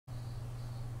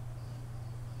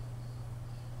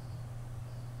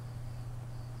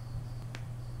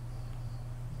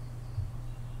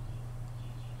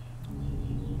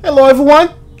Hello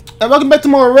everyone, and welcome back to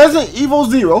more Resident Evil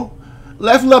 0.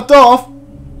 Last we left off,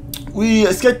 we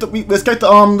escaped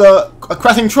the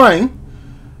crashing train,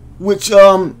 which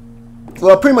well,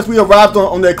 pretty much we arrived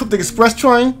on the Ecliptic Express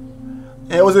train,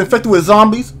 and it was infected with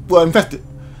zombies. Well, infected,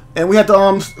 and we had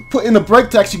to put in the brake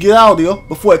to actually get out of there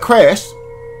before it crashed.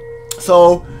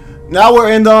 So now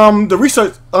we're in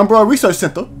the Umbrella Research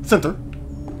Center.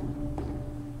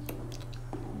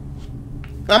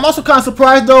 I'm also kind of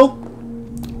surprised though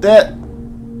that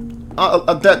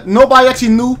that nobody actually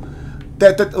knew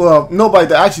nobody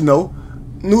that actually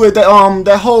knew that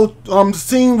that whole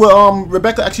scene where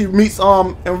Rebecca actually meets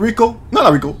Enrico,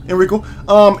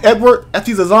 Edward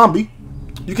after he's a zombie.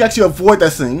 You can actually avoid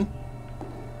that scene.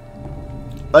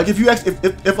 Like if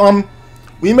when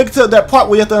you make it to that part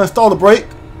where you have to install the brake,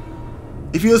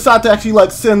 if you decide to actually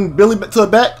like send Billy to the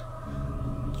back,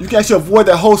 you can actually avoid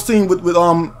that whole scene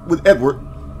with Edward.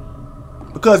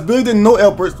 Because Billy didn't know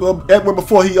Edward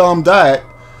before he died.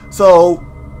 So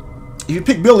if you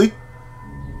pick Billy,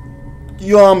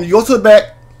 you go to the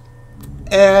back,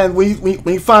 and when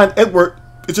you find Edward,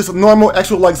 it's just a normal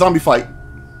actual like zombie fight.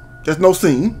 There's no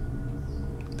scene.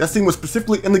 That scene was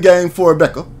specifically in the game for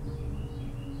Rebecca.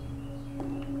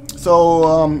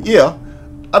 So yeah,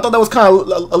 I thought that was kind of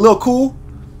a little cool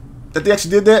that they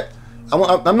actually did that.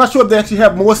 I'm not sure if they actually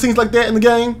have more scenes like that in the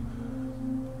game,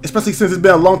 especially since it's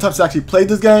been a long time since I actually played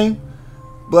this game,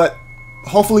 but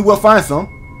hopefully we'll find some.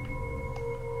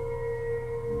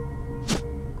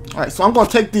 Alright, so I'm going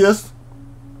to take this,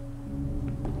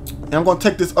 and I'm going to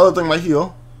take this other thing right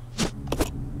here.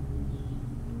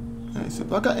 Alright, so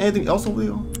do I got anything else over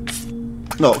here?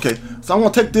 No, okay. So I'm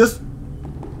going to take this,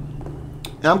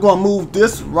 and I'm going to move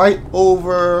this right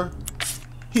over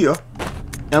here,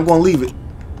 and I'm going to leave it.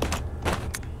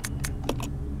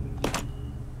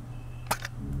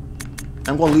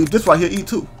 I'm going to leave this right here,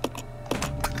 E2.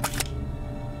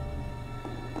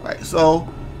 Alright, so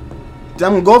then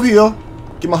I'm going to go over here,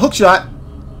 get my hook shot.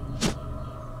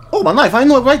 Oh, my knife. I didn't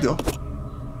know it right there.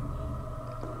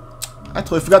 I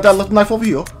totally forgot that I left the knife over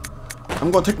here.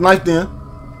 I'm going to take the knife then.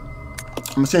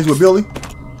 I'm going to change to a Billy.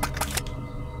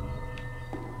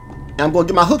 And I'm going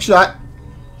to get my hook shot.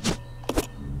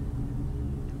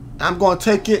 I'm going to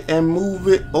take it and move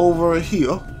it over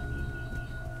here.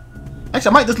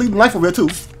 Actually, I might just leave the knife over here too.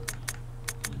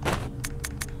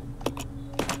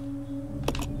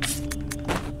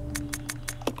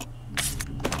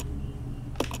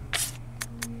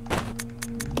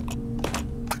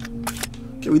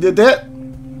 Okay, we did that.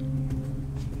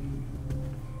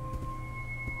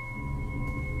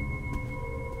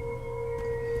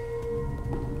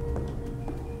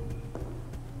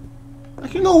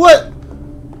 Actually, you know what?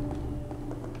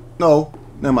 No,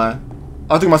 never mind.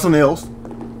 I'll think about something else.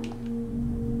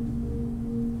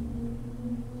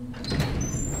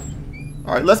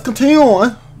 Alright, let's continue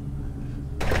on.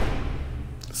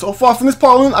 So far from this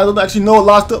part, I don't actually know a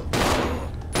lot of stuff.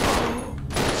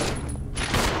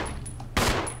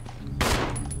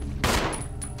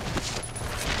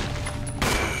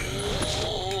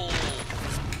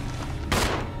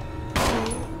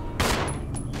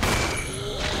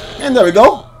 And there we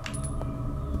go.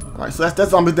 Alright, so that's that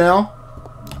zombie down.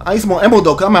 I need some more ammo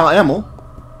though, because I'm out of ammo.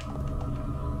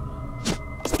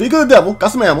 Speak of the devil,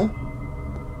 got some ammo.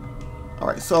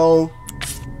 Alright, so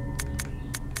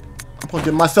I'm going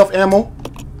to get myself ammo,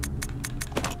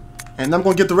 and I'm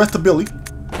going to get the rest of Billy.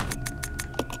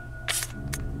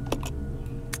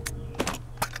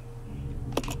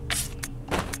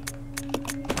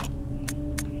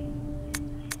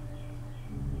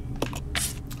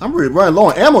 I'm really running low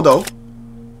on ammo though.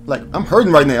 Like, I'm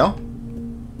hurting right now.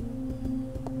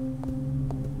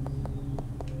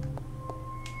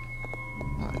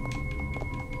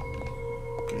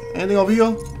 Anything over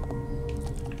here?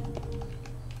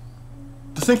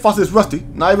 The sink faucet is rusty.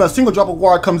 Not even a single drop of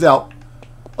water comes out.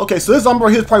 Okay, so this zombie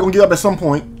right here is probably gonna get up at some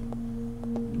point.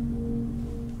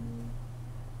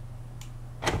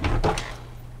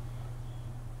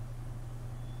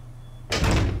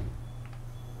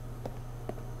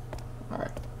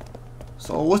 Alright.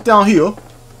 So what's down here?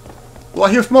 Oh, I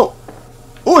hear smoke.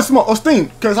 Oh, it's smoke. Oh,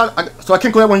 steam. Okay, so I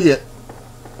can't go that one yet.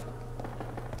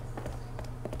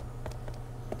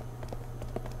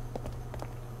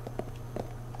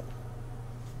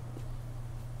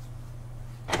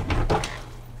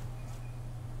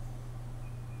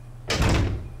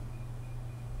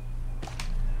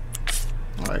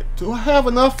 Alright, do I have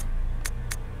enough?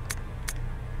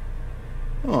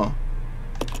 Huh.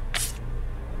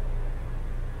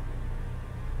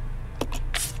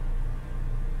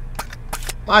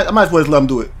 I might as well just let him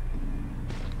do it.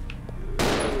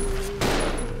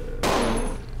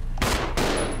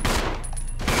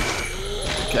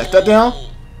 Got that down.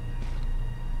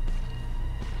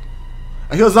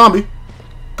 I hear a zombie.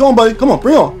 Come on, buddy. Come on,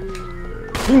 bring on.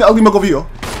 Bring the ugly mug over here.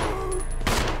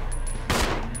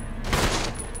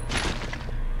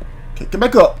 Okay, get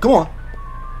back up. Come on.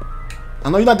 I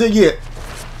know you're not dead yet.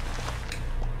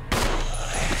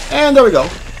 And there we go.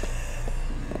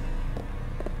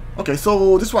 Okay,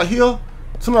 so this right here.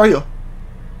 Something right here.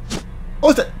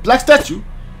 Oh, it's that black statue.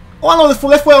 Oh, I know this.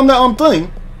 That's where on that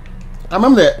thing. I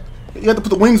remember that. You have to put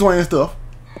the wings on it and stuff.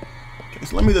 Okay,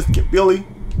 so let me just get Billy.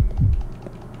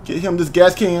 Get him this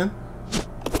gas can.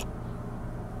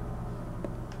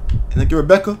 And then get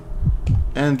Rebecca.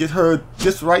 And get her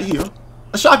this right here.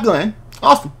 A shotgun.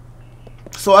 Awesome.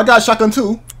 So I got a shotgun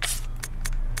too.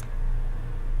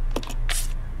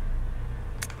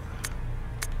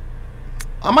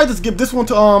 I might just give this one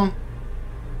to I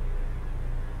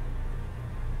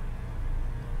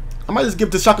might just give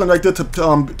the shotgun right there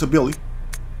to Billy.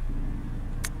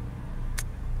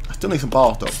 I still need some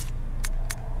balls though.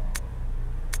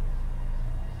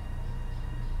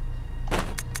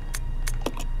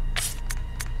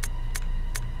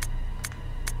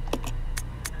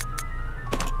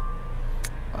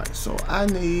 Alright, so I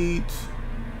need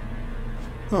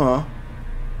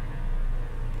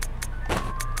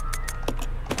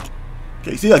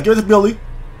okay, see, I give it to Billy.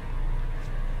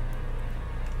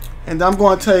 And I'm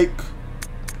going to take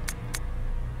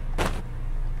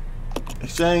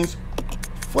exchange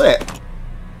for that.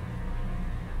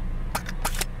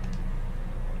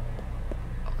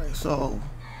 Alright, so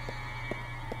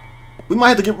we might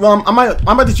have to get I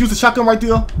might just use the shotgun right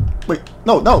there. Wait,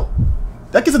 no.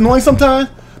 That gets annoying sometimes.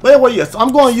 But anyway, yes,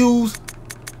 I'm going to use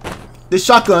this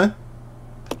shotgun.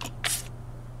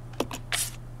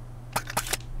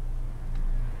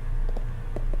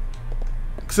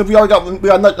 Since we got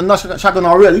another shotgun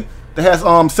already that has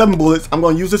 7 bullets, I'm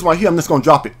going to use this right here. I'm just going to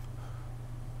drop it.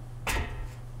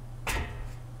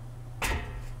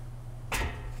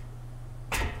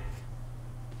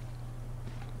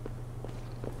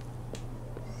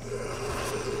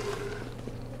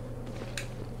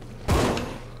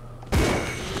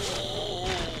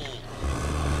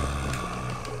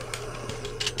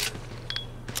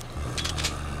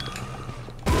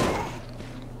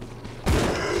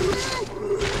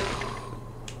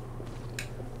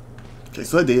 Okay,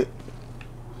 so I did.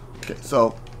 Okay,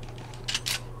 so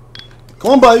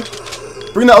come on, buddy.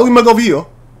 Bring that ugly mug over here.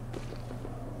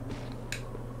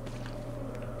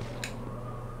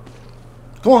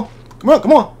 Come on. Come on,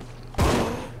 come on.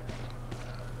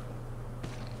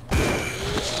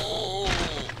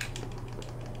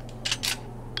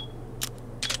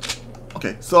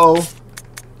 Okay, so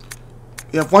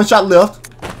we have 1 shot left.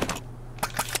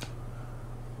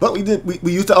 But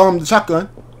we used the shotgun,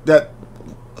 that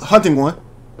hunting one,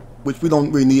 which we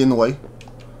don't really need in the way.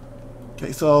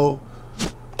 Okay, so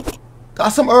got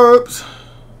some herbs.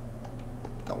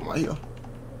 Got one right here.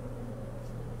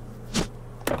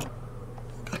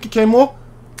 Okay, more.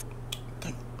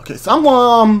 Okay, so I'm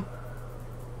gonna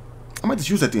I might just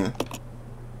use that then.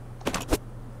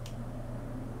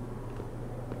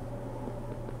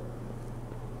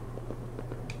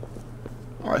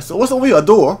 Alright, so what's over here? A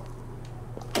door.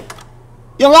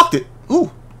 You unlocked it. Ooh,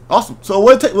 awesome. So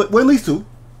what it leads to?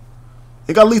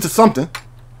 It gotta lead to something.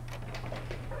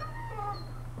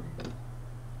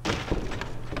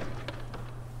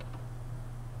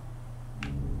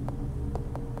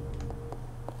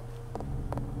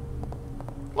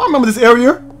 I remember this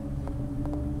area.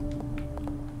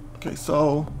 Okay,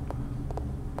 so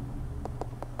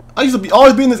I used to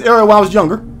always be in this area when I was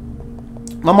younger.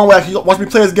 My mom would actually watch me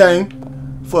play this game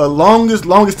for the longest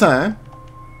time.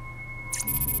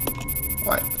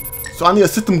 Alright, so I need a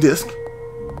system disk.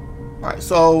 Alright,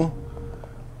 so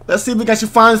let's see if we can actually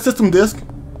find a system disk.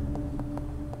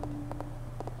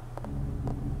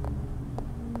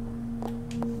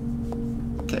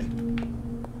 Okay.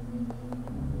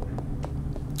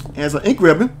 And there's an ink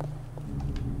ribbon.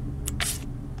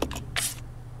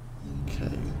 Okay.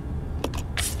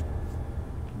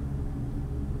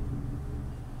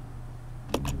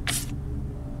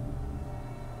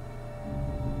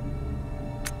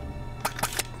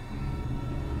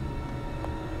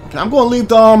 Okay, I'm gonna leave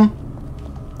the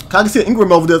I can see an ink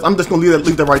ribbon over this. I'm just gonna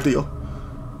leave that right there.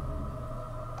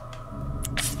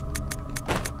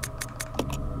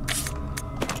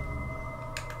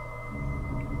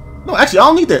 No, actually, I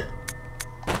don't need that,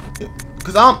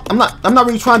 because I'm not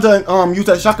really trying to use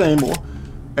that shotgun anymore.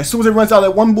 As soon as it runs out of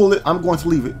that 1 bullet, I'm going to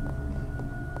leave it.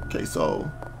 Okay,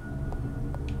 so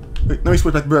wait, let me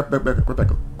switch back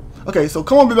Rebecca. Okay, so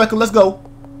come on, Rebecca, let's go.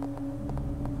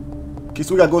 Okay,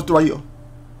 so we gotta go through right here.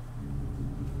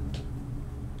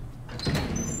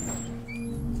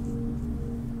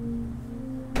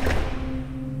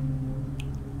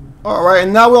 Alright,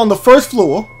 and now we're on the first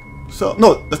floor. So,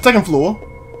 no, the second floor.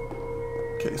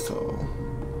 Okay, so...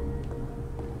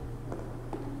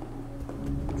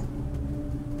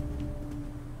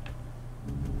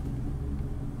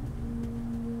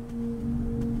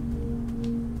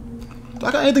 do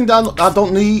I got anything that I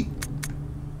don't need?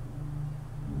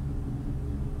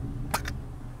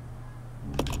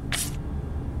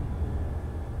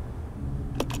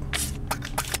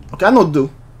 Okay, I know what to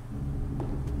do.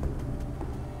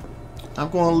 I'm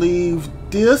gonna leave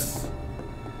this.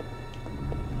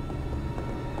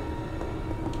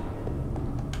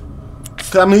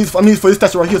 Cause I need for this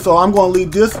statue right here, so I'm gonna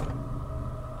leave this.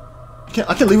 I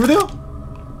can't leave it there?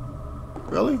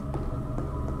 Really?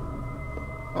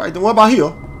 Alright, then what about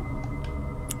here?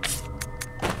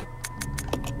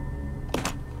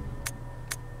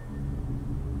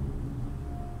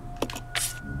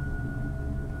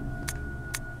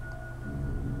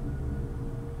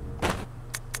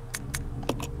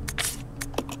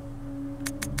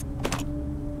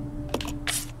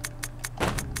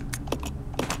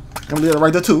 I'm gonna leave it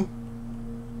right there too.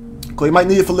 Cause you might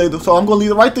need it for later, so I'm gonna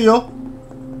leave it right there.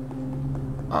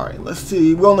 Alright, let's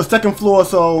see. We're on the second floor,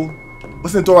 so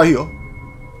what's in the door right here?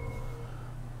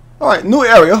 Alright, new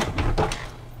area.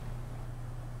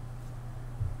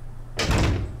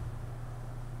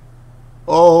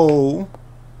 Oh.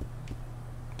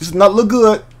 This does not look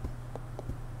good.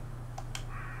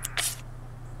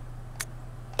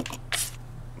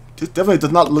 This definitely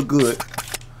does not look good.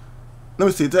 Let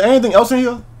me see. Is there anything else in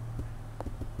here?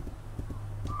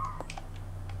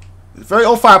 It's a very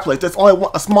old fireplace. There's only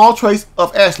a small trace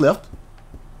of ash left.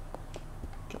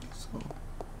 Okay, so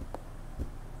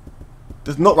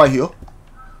there's a note right here.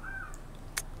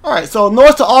 Alright, so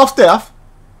notice to all staff.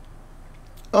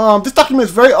 This document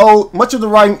is very old. Much of the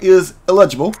writing is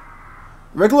illegible.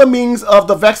 Regular meetings of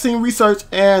the vaccine research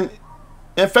and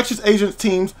infectious agent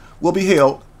teams will be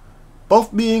held.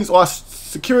 Both meetings are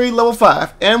security level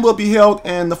 5 and will be held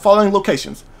in the following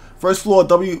locations. First floor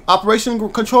W operation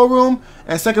control room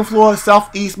and second floor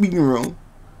southeast meeting room.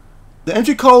 The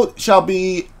entry code shall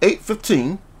be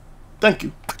 815. Thank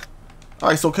you.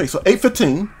 Alright, so okay, so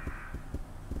 815.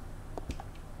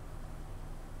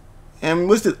 And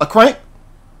what's this? A crank?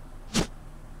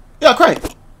 Yeah, a crank.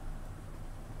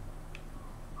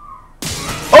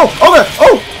 Oh, okay,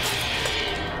 oh!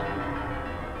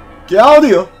 Get out of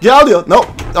here. Get out of here. Nope,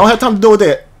 I don't have time to deal with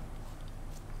that.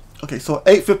 Okay, so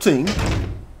 815.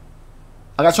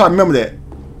 I gotta try to remember that.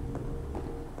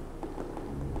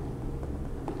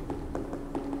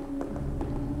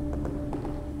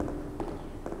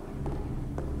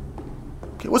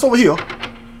 Okay, what's over here?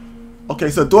 Okay,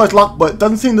 so the door is locked, but it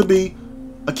doesn't seem to be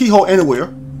a keyhole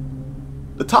anywhere.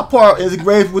 The top part is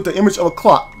engraved with the image of a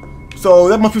clock, so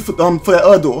that must be for that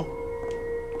other door.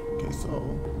 Okay, so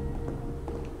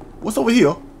what's over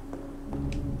here?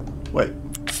 Wait.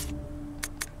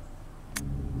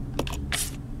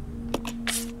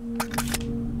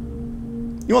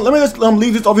 You know, let me just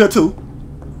leave this over here too.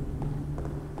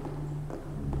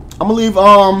 I'm gonna leave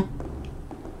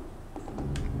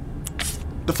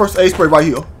the first aid spray right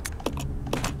here.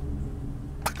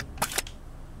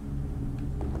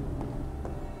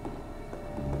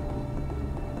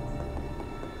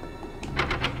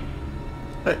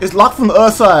 Hey, it's locked from the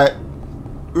other side.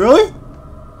 Really?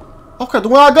 Okay,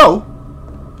 then where I go?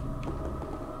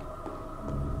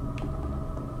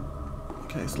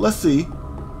 Okay, so let's see.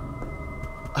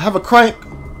 I have a crank.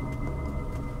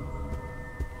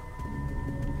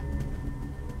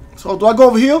 So do I go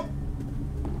over here?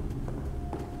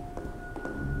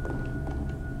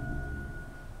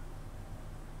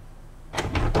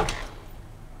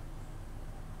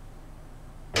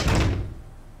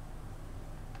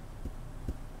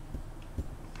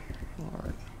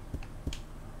 Alright.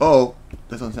 Oh,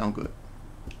 that doesn't sound good.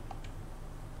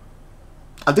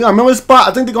 I think I remember this spot.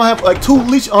 I think they're gonna have like 2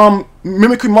 leech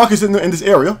mimicry markers in this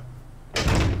area.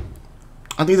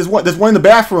 I think there's one in the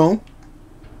bathroom.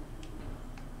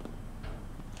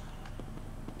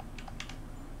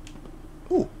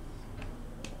 Ooh.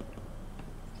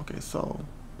 Okay, so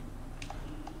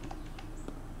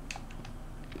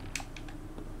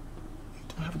I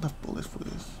don't have enough bullets for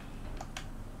this.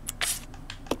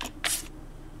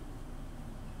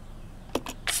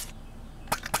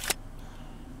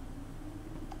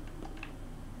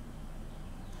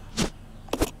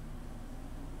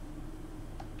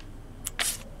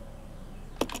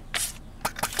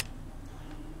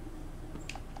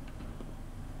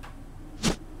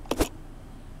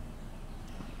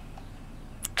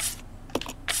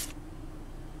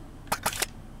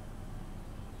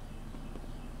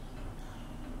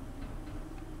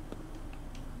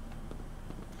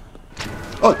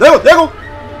 Oh, there you go.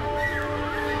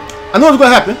 I knew it was going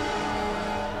to happen.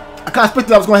 I kind of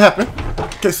expected that was going to happen.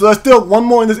 Okay, so there's still one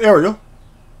more in this area.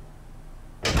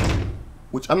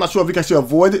 Which I'm not sure if we can actually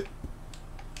avoid it.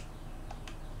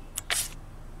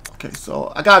 Okay,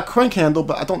 so I got a crank handle,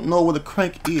 but I don't know where the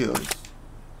crank is.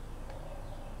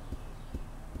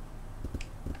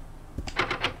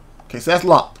 Okay, so that's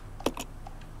locked.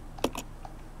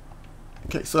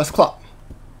 Okay, so that's clocked.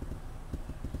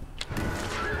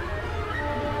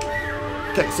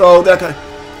 Okay, so that's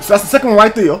the second one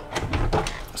right there.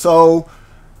 So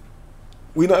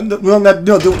we don't have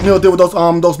to deal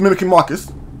with those mimicking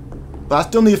markers. But I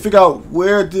still need to figure out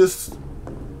where this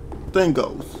thing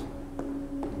goes.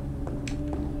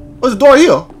 Where's the door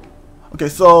here? Okay,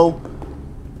 so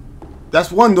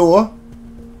that's one door.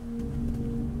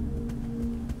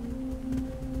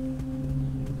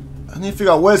 I need to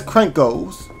figure out where his crank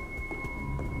goes.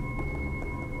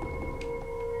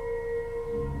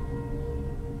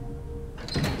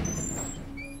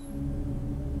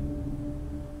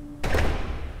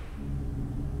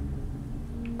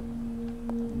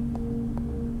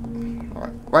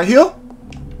 Alright, right here?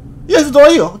 Yes, the door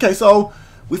here. Okay, so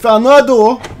we found another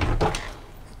door.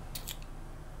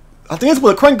 I think it's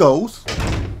where the crank goes.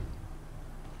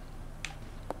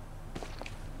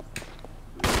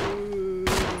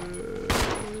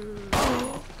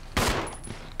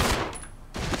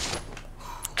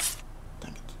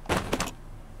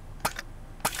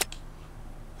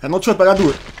 I have no choice, but I gotta do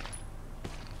it.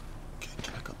 Okay,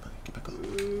 get back up, buddy. Get back up.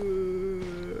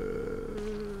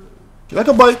 Get back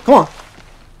up, buddy. Come on.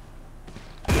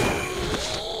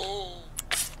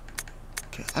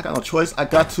 Okay, I got no choice. I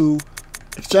got to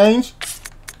exchange.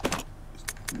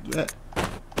 Do that.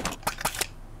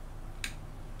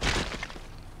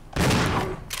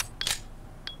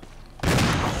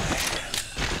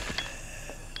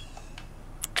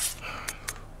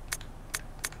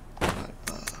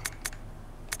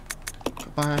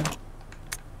 Combine.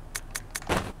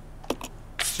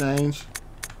 Exchange.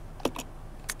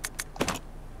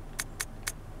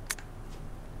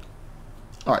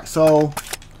 Alright, so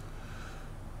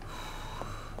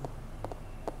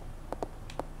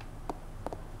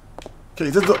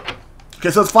okay,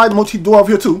 so let's find the mochi door over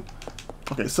here too.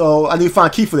 Okay, so I need to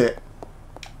find a key for that.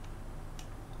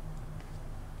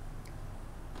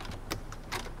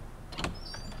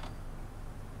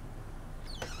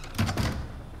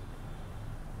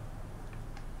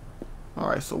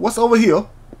 Alright, so what's over here?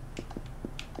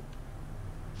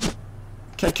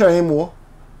 Can't carry anymore.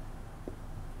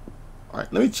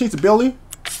 Alright, let me change the building.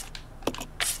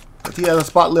 Because he has a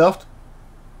spot left.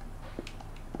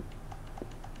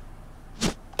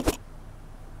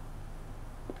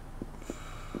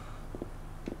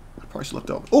 I probably should left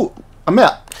over. Oh, a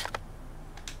map.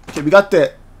 Okay, we got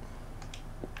that.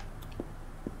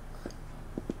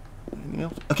 Anything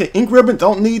else? Okay, ink ribbon,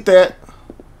 don't need that.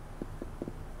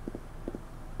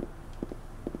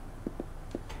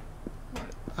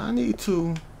 I need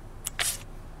to...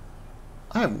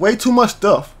 I have way too much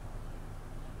stuff.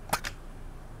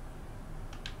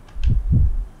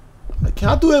 Can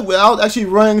I do it without actually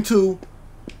running into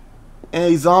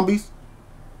any zombies?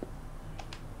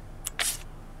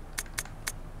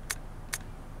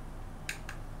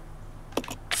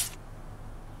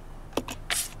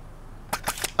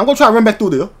 I'm gonna try to run back through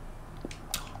there.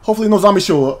 Hopefully no zombies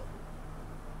show up.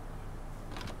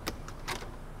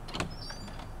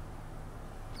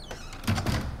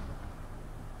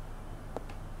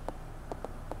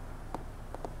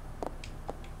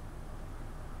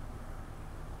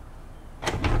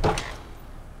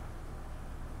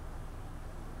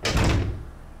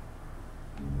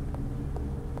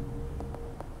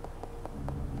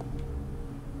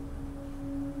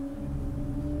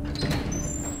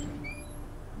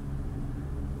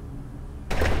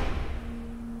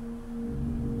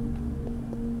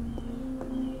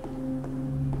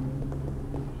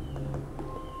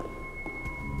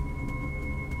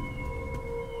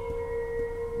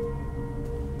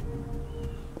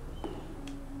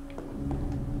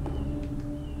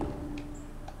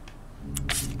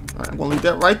 I'm gonna leave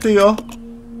that right there.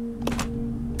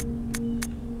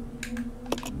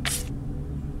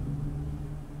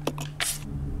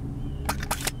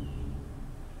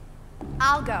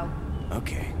 I'll go.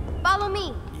 Okay. Follow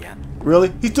me. Yeah.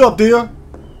 Really? He's still up there?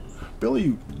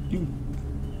 Billy, you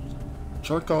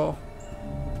jerk off.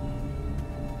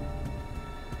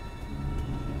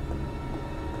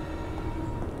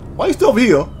 Why are you still over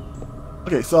here?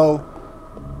 Okay, so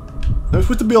let me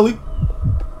switch to Billy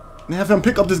and have him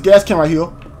pick up this gas can right here.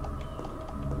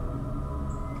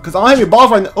 Cause I don't have any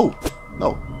balls right now. Oh,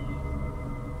 no.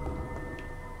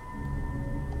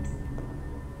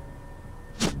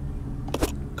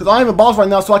 Because I am a boss right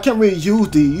now, so I can't really use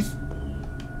these.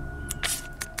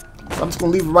 So I'm just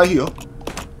going to leave it right here.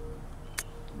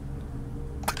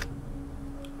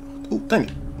 Oh, dang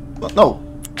it. No.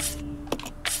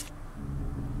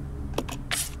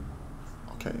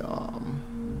 Okay,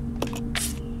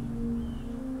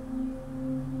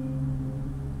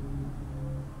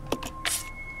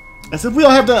 and since we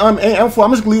don't have that M4,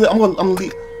 I'm just gonna leave it. I'm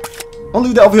gonna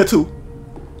leave that over here too.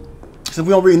 Since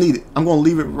we don't really need it, I'm gonna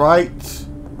leave it right.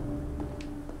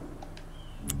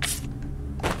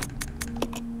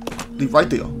 Leave right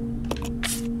there.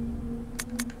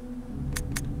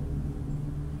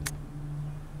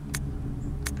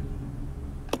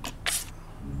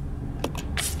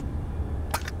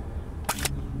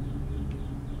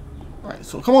 Alright,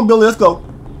 so come on, Billy, let's go.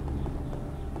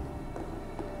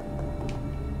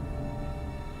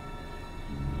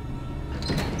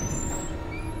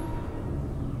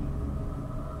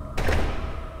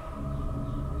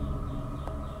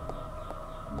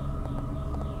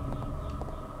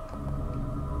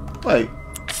 Wait.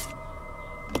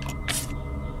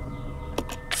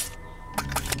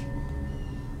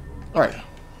 Alright. I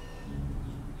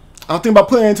don't think about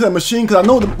putting it into the machine because I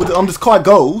know where this car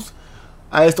goes.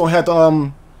 I just don't have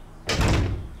the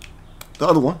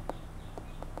other one.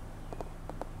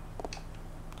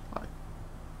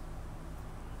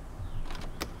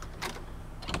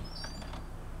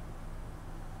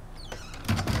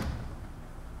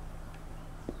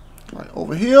 Alright,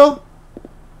 over here.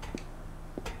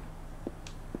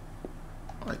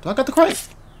 Alright, do I got the crate?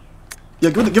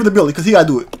 Yeah, give it to Billy because he gotta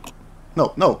do it.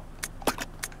 No.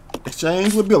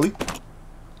 Exchange with Billy.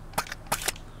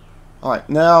 Alright,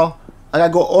 now I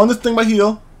gotta go on this thing right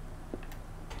here.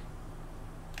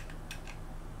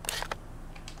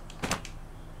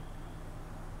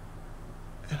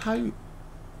 And how you...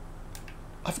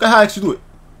 I forgot how I actually do it.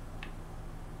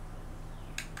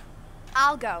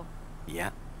 I'll go. Yeah.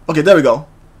 Okay, there we go.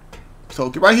 So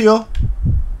get right here.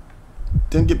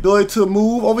 Then get Billy to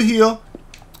move over here.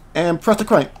 And press the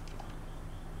crank.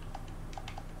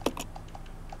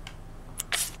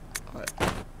 Alright.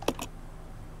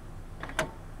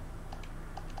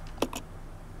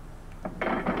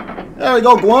 There we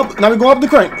go, go up. Now we go up the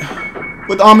crank.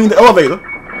 With the elevator.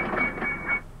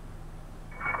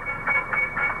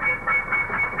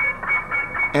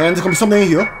 And there's gonna be something in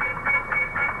here.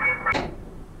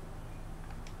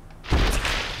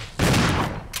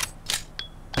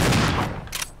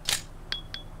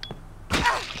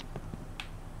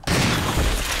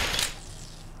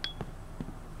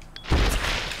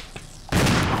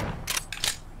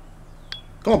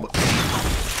 Come on, boy.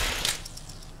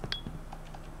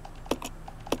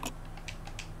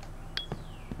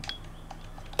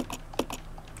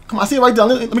 Come on, I see it right there.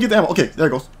 Let me get the ammo. Okay, there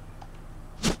it goes.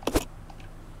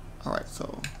 Alright,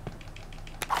 so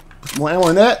put some more ammo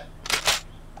in that.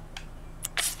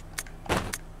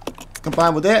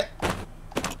 Combine with that.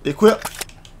 Equip.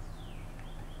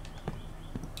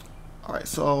 Alright,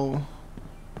 so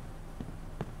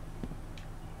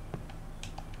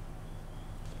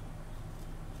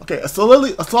okay, a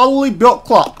solidly built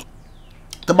clock.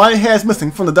 The body has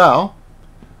missing from the dial.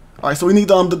 Alright, so we need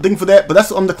the thing for that, but that's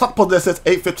the clock post that says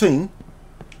 8:15.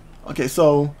 Okay,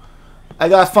 so I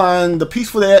gotta find the piece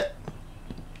for that,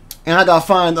 and I gotta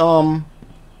find come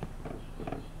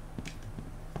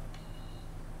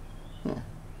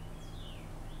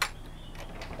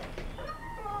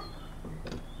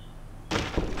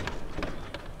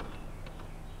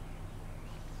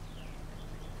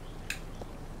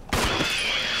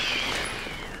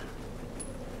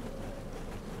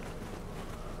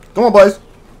on, boys.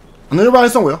 I know you're riding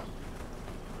somewhere.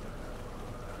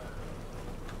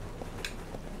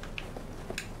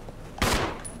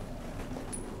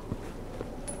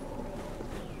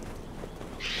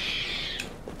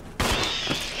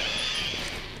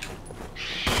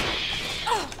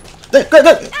 There,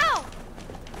 good.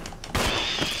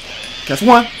 Catch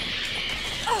one.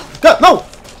 Go, no.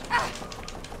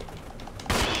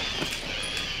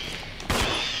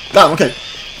 Got him, okay.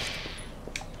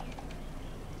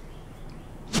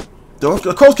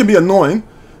 The crows can be annoying,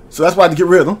 so that's why I had to get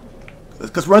rid of them.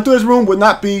 Because running through this room would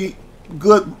not be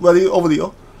good ready over there.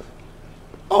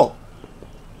 Oh.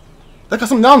 They got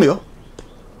something down there.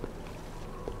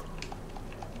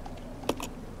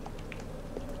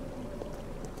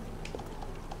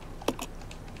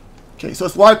 Okay, so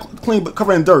it's wide clean but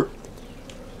covered in dirt.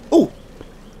 Oh.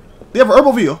 They have an herb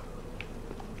over here.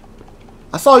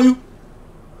 I saw you.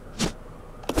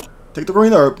 Take the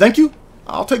green herb. Thank you.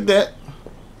 I'll take that.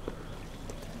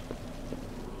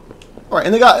 Alright,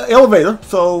 and they got an elevator,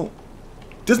 so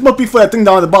this must be for that thing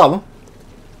down at the bottom.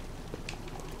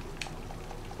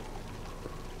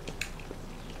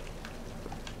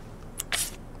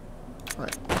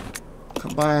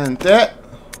 Combine that.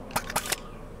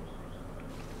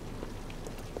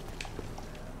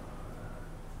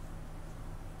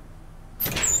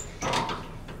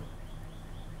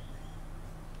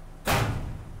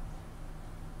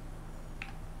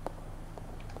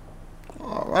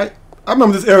 Alright. I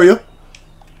remember this area.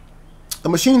 The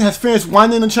machine has finished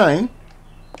winding the chain.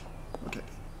 Okay.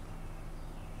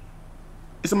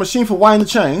 It's a machine for winding the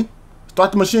chain.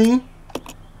 Start the machine.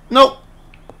 Nope.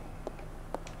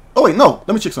 Oh wait, no.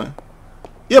 Let me check something.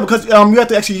 Yeah, because you have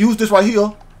to actually use this right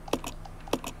here.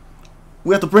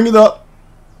 We have to bring it up.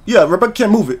 Yeah, Rebecca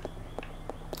can't move it.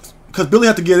 Because Billy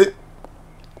has to get it.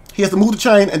 He has to move the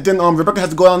chain, and then Rebecca has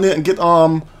to go down there and get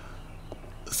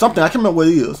something. I can't remember what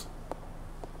it is.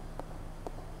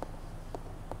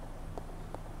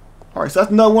 Alright, so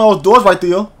that's another one of those doors right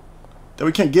there that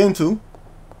we can't get into.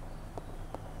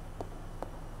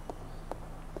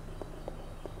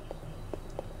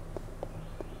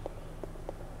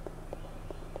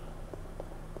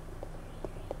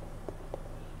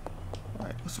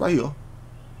 Alright, what's right here?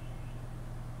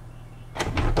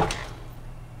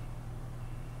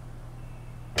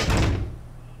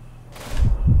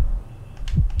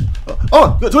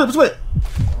 Oh, good, wait.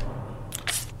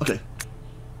 Okay.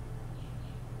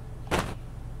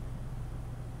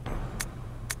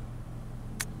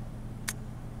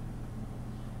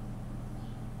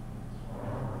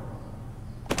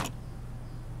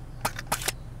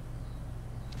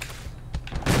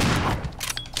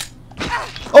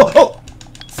 Oh!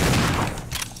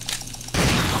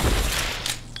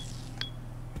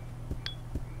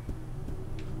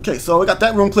 Okay, so we got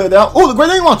that room cleared out. Oh, the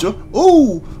grenade launcher!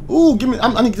 Ooh, give me,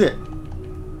 I need that.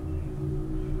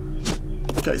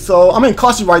 Okay, so I'm in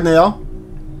caution right now,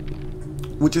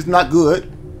 which is not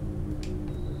good.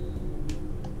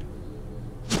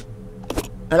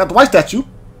 I got the white statue.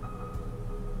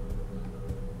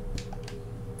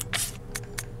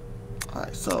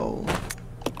 Alright, so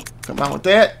combine with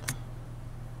that.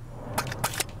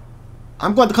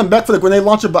 I'm going to come back for the grenade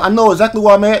launcher, but I know exactly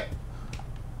where I'm at.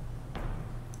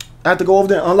 I have to go over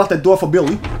there and unlock that door for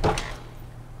Billy,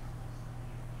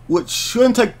 which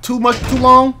shouldn't take too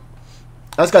long.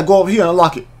 I just gotta go over here and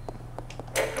unlock it.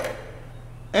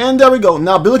 And there we go.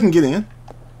 Now Billy can get in.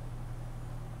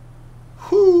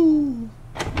 Whoo!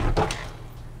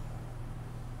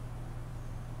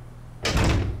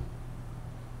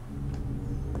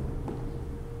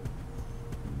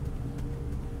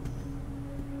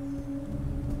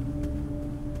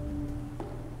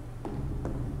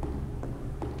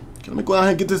 Let me go down here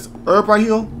and get this herb right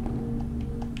here.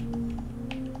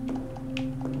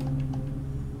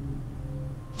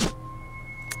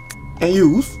 And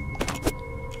use.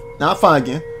 Now I'm fine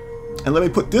again. And let me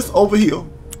put this over here.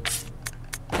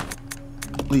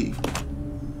 Leave.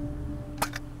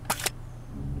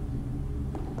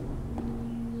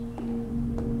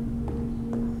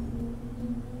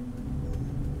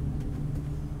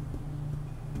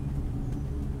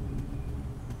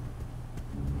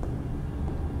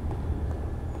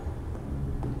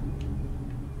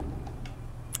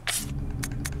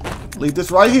 Leave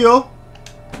this right here.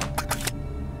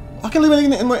 I can't leave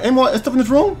any more stuff in this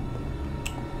room.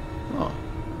 Oh.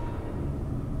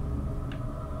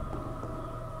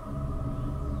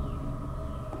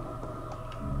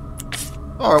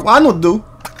 Alright, well I know what to do.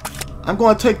 I'm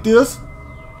gonna take this.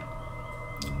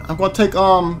 I'm gonna take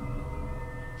not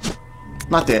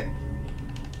that.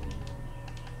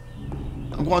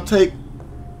 I'm gonna take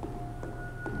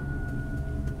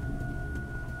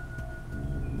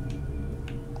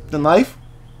the knife.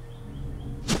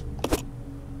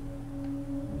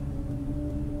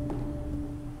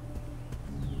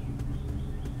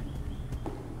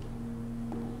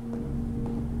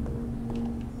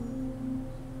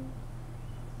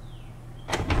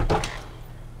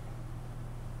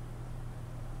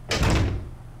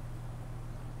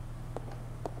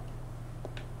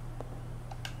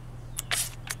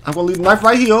 I'm going to leave the knife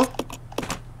right here.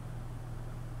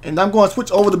 And I'm going to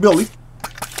switch over to Billy.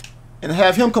 And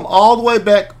have him come all the way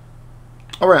back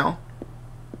around.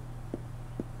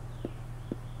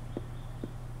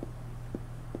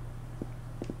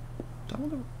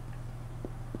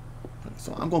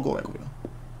 So I'm going to go back over here.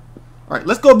 Alright,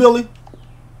 let's go, Billy.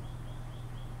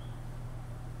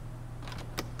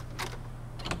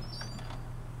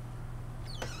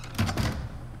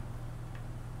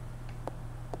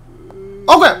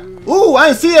 Okay. Ooh, I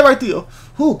didn't see it right there.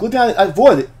 Ooh, good thing I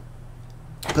avoided it.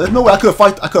 Cause there's no way I could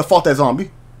have fought that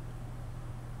zombie.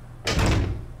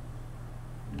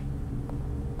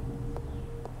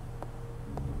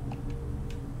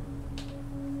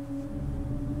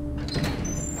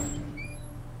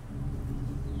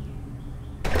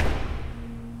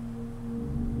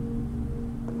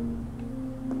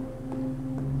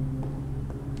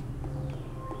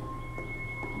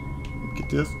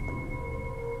 this.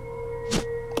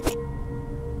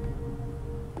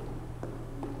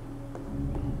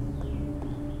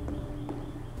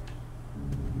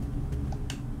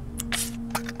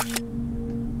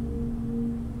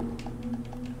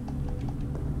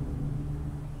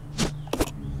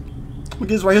 I'm gonna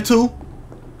get this right here too.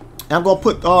 And I'm gonna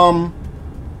put I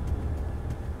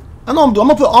know I'm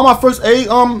gonna put all my first aid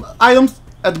items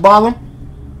at the bottom,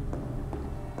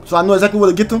 so I know exactly where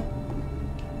to get them.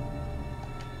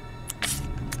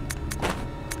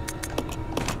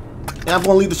 And I'm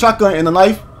gonna leave the shotgun and the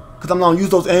knife because I'm not gonna use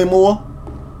those anymore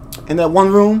in that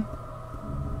one room.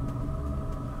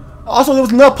 Also, there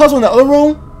was another puzzle in that other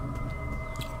room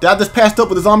that I just passed up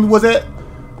where the zombie was at.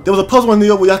 There was a puzzle in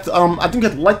there where you have to I think you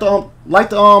have to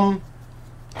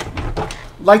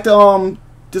light the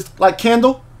this like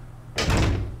candle.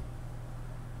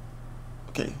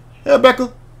 Okay, hey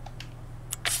Rebecca.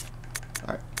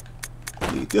 Alright.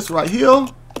 Leave this right here.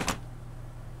 Alright,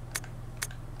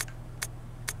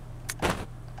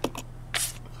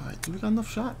 do we got enough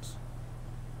shots?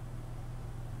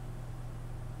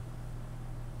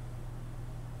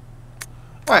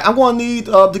 Alright, I'm gonna need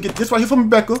to get this right here from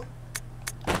Rebecca.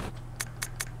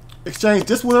 Exchange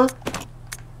this with her.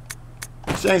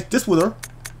 Exchange this with her.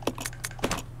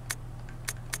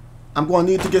 I'm gonna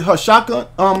need to get her shotgun,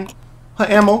 her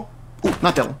ammo. Ooh,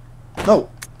 not that one. No.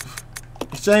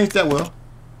 Exchange that with her.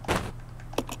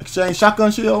 Exchange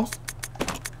shotgun shells.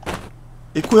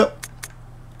 Equip.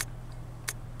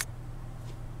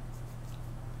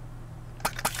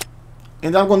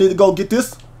 And I'm gonna need to go get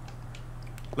this.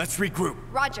 Let's regroup.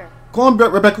 Roger. Come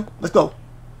on, Rebecca. Let's go.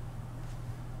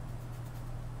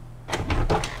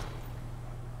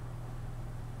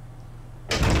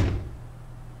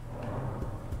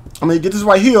 I'm gonna get this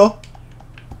right here,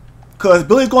 cause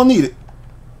Billy's gonna need it.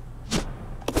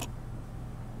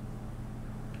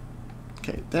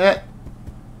 Okay, that.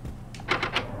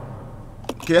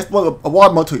 Okay, that's what a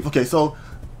water motif. Okay, so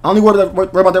I don't need to worry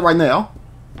about that right now.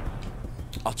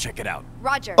 I'll check it out.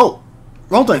 Roger. Oh,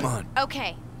 wrong thing. Come on.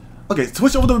 Okay. Okay,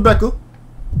 switch over to Rebecca.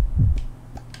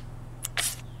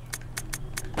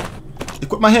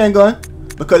 Equip my handgun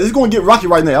because it's gonna get rocky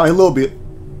right now in a little bit.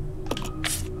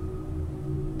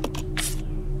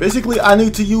 Basically, I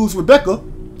need to use Rebecca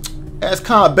as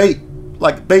kind of bait,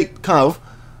 like bait, kind of.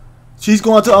 She's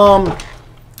going to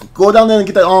go down there and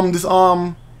get that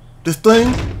this thing.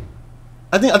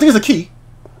 I think it's a key,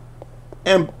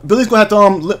 and Billy's gonna have to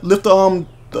lift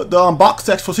the box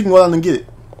section so she can go down and get it.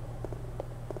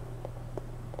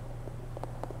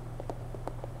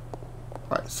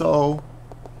 All right, so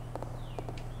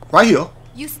right here.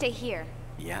 You stay here.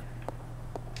 Yeah.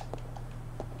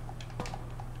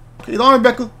 Okay, hold on,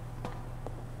 Rebecca.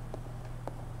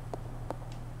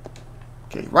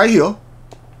 Okay, right here.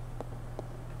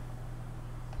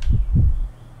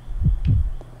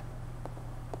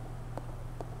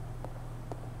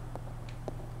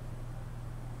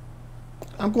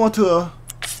 I'm going to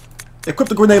equip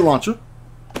the grenade launcher.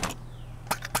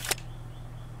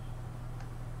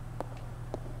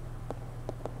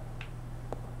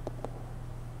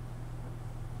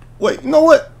 Wait, you know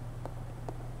what?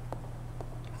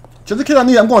 Just in case I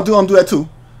need it, I'm going to do that too.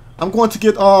 I'm going to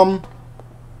get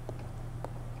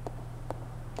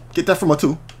that from her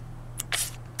too.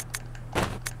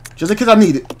 Just in case I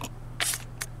need it.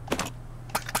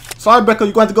 Sorry, Becca,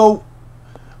 you're going to have to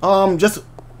go just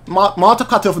Molotov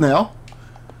cocktail for now.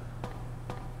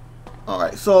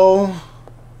 Alright, so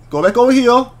go back over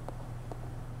here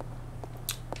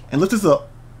and lift this up.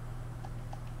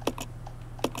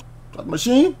 Drop the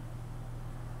machine.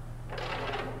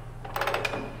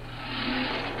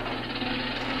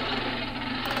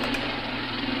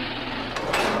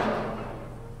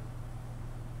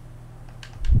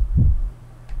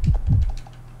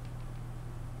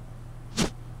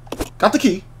 Got the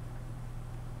key.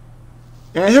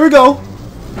 And here we go.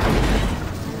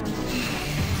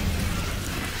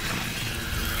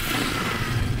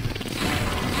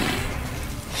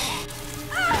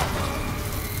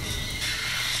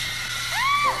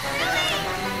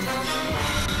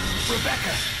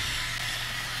 Rebecca.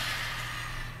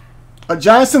 A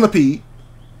giant centipede.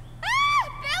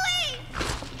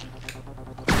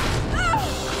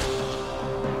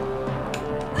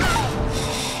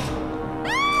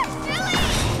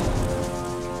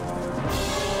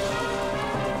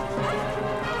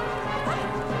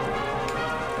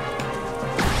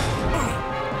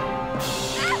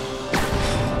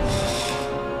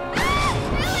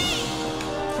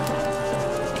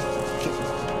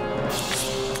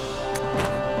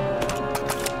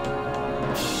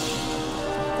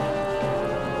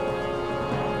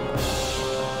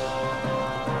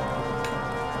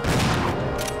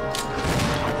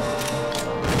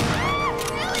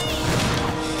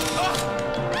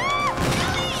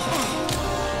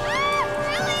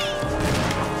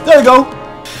 you go.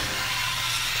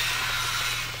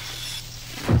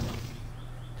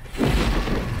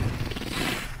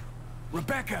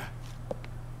 Rebecca!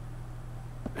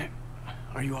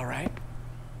 Are you alright?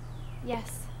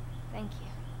 Yes, thank you.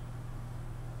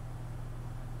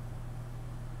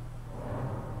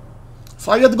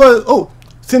 So you have to go to, oh,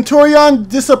 Centurion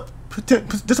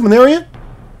disciplinarian?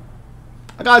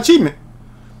 I got achievement.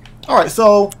 Alright,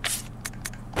 so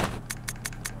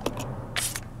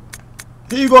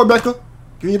here you go, Rebecca.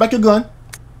 Give me back your gun.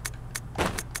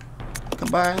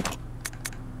 Combine.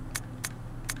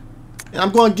 And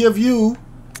I'm going to give you,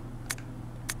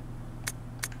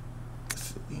 let's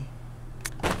see.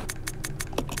 I'm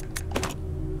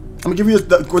going to give you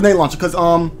the grenade launcher because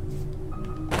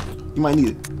you might need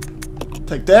it.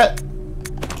 Take that.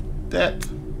 That.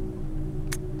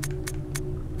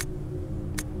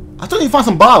 I still need to find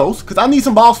some bottles because I need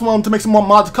some bottles from to make some more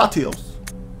mod cocktails.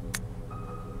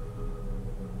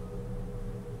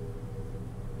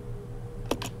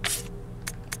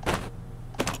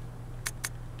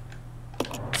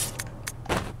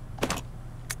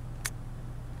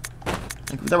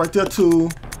 Give that right there to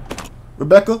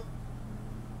Rebecca.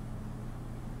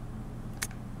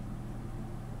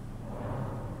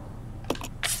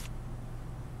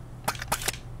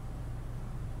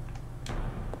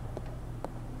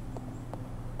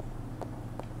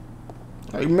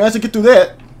 Alright, you managed to get through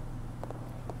that.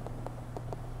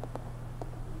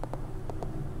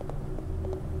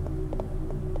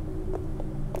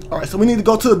 Alright, so we need to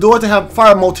go to the door to have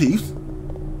fire motifs.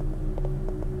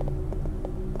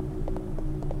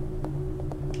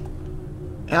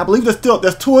 And I believe there's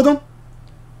two of them.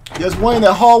 There's one in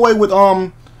that hallway with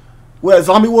where a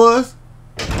zombie was.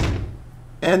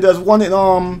 And there's one in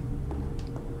and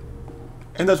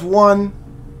there's one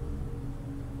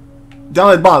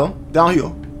down at the bottom, down here.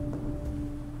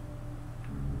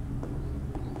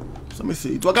 So let me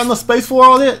see. Do I got enough space for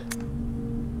all that?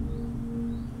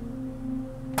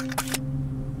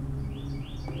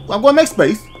 Well, I'm gonna make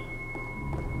space.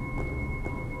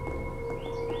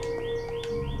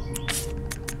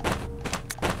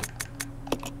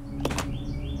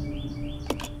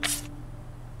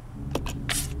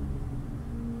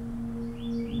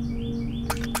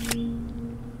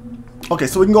 Okay,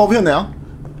 so we can go over here now.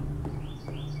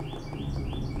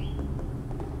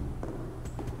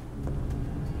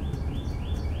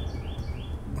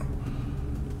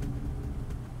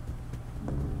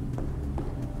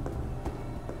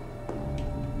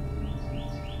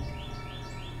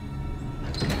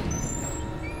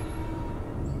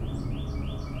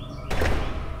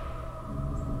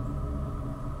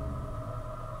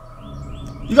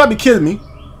 You gotta be kidding me.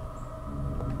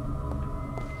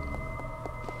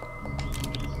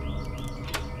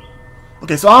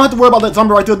 Okay, so I don't have to worry about that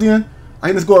zombie right there then. I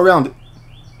can just go around it.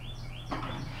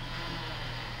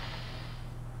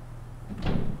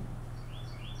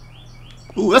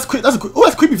 Ooh, that's quick. That's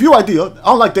a creepy view right there. I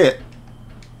don't like that.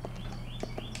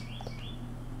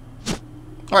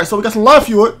 All right, so we got some live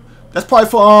fuel. That's probably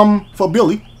for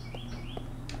Billy.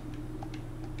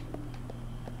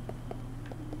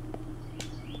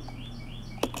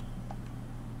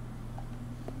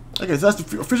 Okay, so that's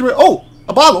the refrigerator. Oh,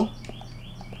 a bottle.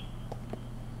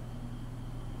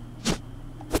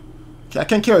 Okay, I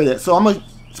can't carry that, so I'm gonna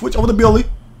switch over to Billy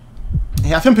and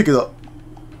have him pick it up.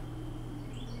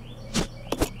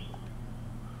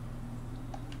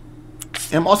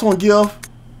 And I'm also gonna give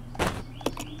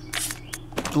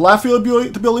the live fuel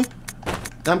to Billy.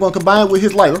 And I'm gonna combine it with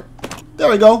his lighter. There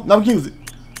we go. Now we can use it.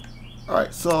 All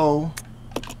right. So,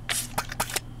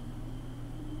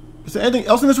 is there anything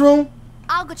else in this room?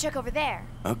 I'll go check over there.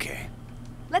 Okay.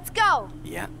 Let's go.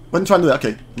 Yeah. Wasn't trying to do that.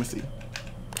 Okay. Let me see.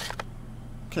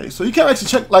 Okay, so you can't actually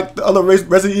check like the other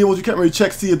Resident Evils. You can't really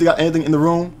check see if they got anything in the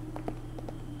room,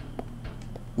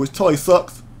 which totally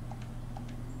sucks.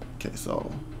 Okay,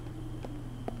 so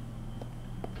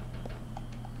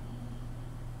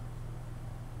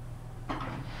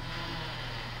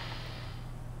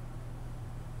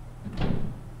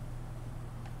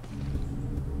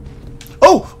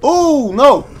oh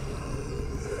no.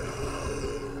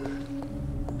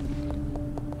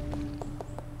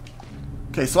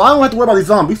 Okay, so I don't have to worry about these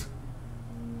zombies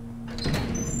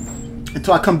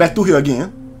until I come back through here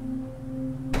again.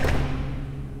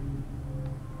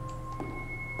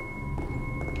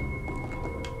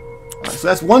 Alright, so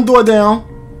that's one door down.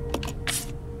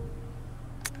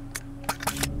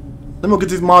 Let me get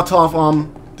these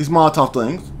Molotov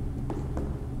things.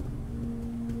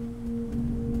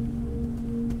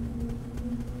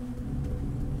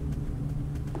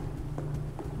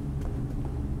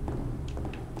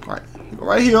 Alright,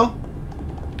 right here.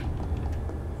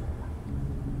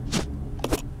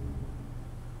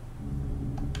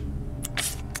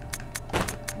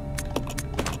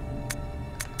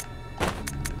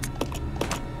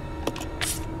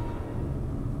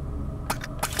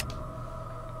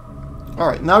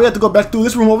 Alright, now we have to go back through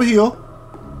this room over here.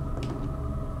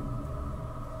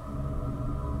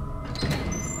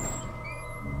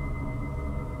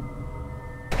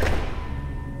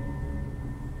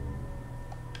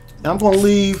 And I'm going to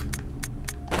leave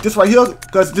this right here,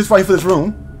 because this right here for this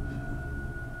room.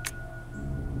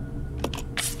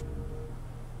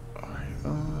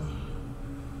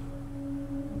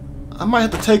 I might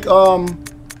have to take, I'm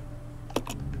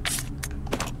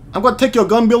going to take your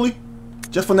gun, Billy,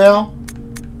 just for now.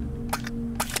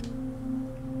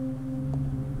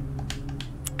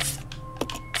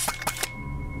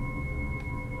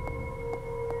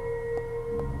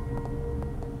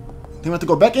 Then we have to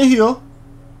go back in here.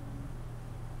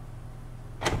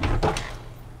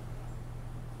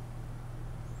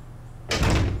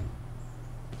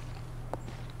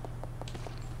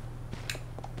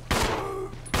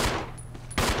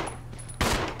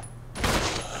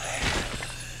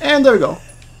 And there we go.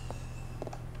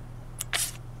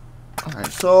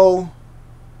 Alright, so...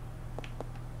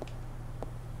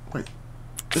 Wait.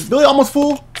 Is Billy almost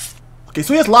full? Okay,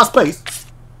 so he has a lot of space.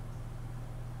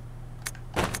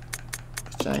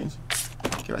 Let's change.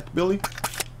 Okay, right to Billy.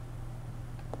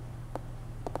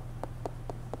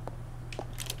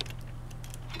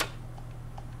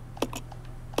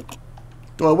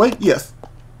 Throw it away? Yes.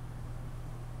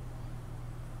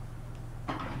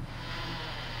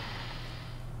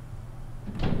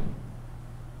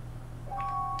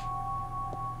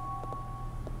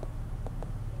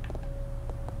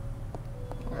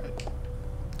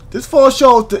 This photo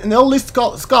shows the an elderly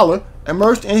scholar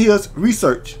immersed in his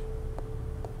research.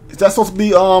 Is that supposed to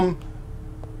be,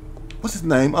 what's his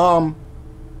name?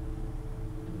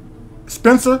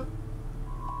 Spencer?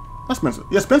 Not Spencer.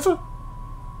 Yeah, Spencer?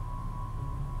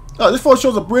 Oh, this photo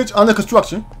shows a bridge under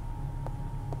construction.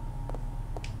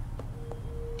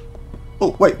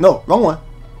 Oh, wait, no, wrong one.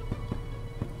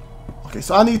 Okay,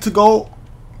 so I need to go.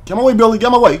 Get my way, Billy,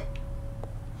 get my way.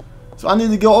 So I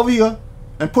need to go over here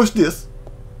and push this.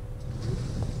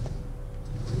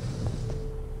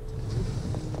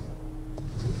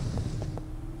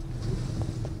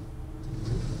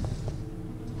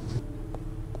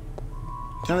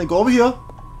 Can I go over here?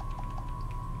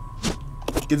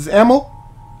 Get this ammo.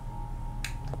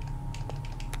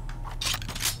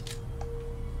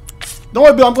 Don't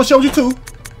worry, Bill, I'm gonna show you too.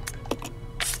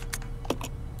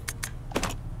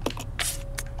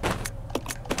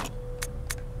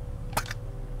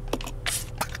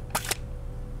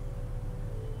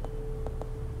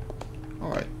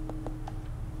 Alright.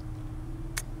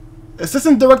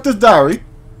 Assistant Director's Diary,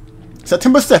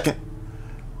 September 2nd.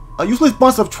 A useless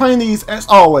bunch of trainees as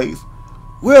always.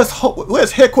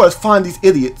 Where's headquarters find these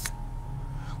idiots?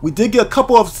 We did get a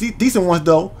couple of decent ones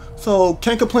though, so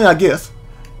can't complain I guess.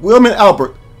 William and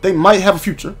Albert, they might have a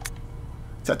future.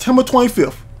 September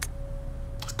 25th.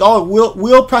 Scholar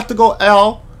Will Practical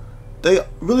Al, they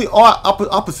really are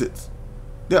opposites.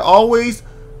 They're always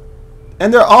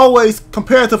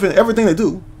comparative in everything they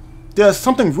do. There's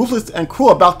something ruthless and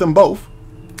cruel about them both.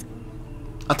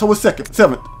 October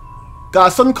 7th. Got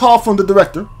a sudden call from the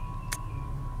director.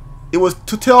 It was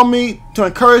to tell me to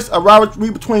encourage a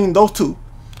rivalry between those two.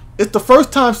 It's the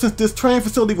first time since this training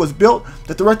facility was built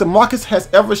that Director Marcus has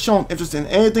ever shown interest in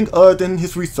anything other than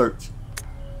his research.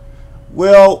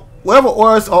 Well, whatever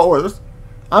orders are orders,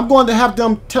 I'm going to have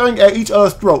them tearing at each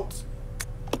other's throats.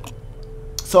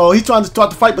 So he's trying to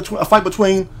start a fight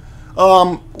between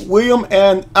William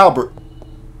and Albert.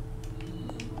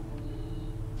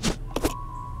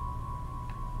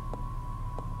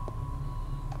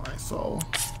 Alright, so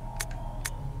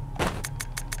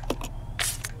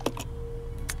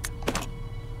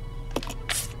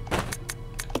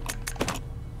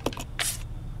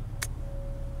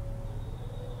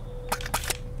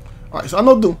alright, so I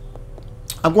know do.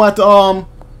 I'm going to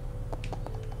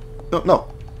no.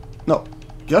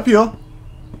 Get up here.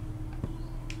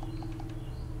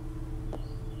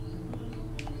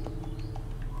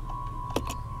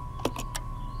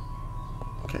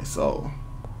 Okay, so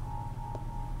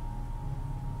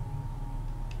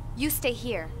you stay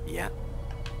here. Yeah.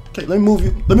 okay, let me move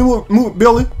you. Let me move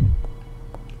Billy.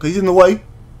 Cause he's in the way.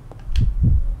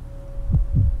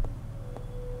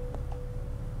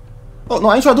 Oh no,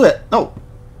 I ain't trying to do that. No.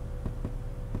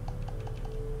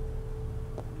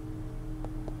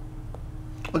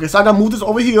 Okay, so I gotta move this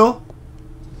over here.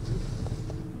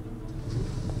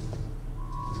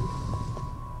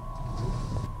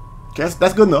 Okay,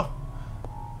 that's good enough.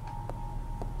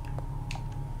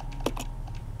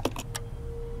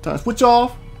 Turn the switch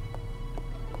off.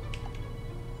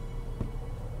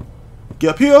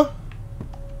 Get up here.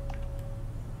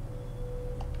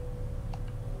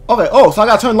 Okay, oh, so I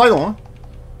gotta turn the light on.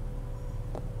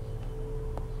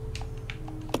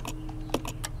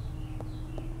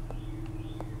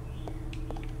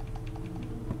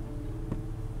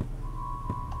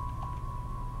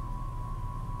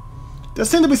 There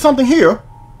seems to be something here.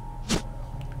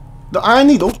 The iron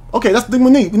needle. Okay, that's the thing we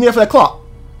need. We need it for that clock.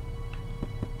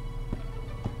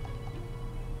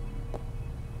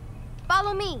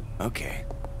 Follow me. Okay.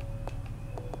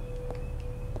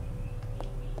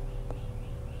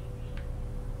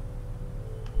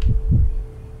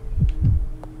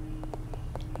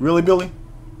 Really, Billy?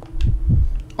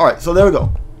 Alright, so there we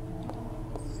go.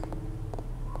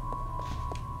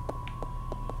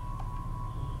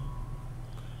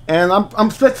 And I'm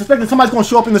suspecting somebody's going to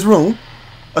show up in this room.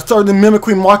 A certain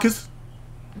mimicry Marcus.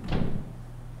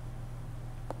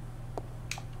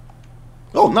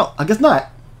 Oh, no, I guess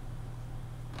not.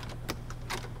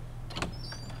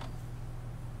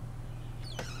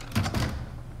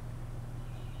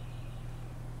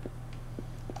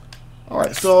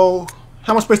 Alright, so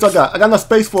how much space do I got? I got enough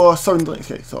space for certain things.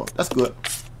 Okay, so that's good.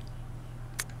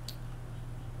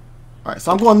 Alright,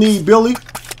 so I'm going to need Billy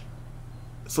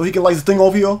so he can light this thing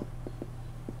over here.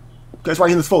 Okay, it's right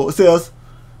here in this photo. It says,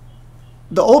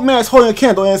 the old man is holding a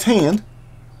candle in his hand.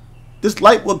 This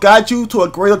light will guide you to a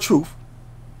greater truth.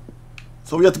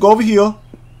 So we have to go over here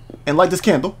and light this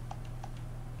candle.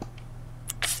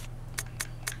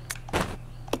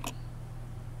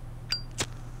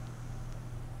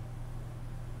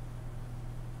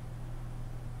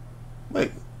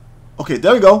 Wait. Okay,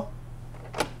 there we go.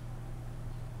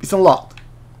 It's unlocked.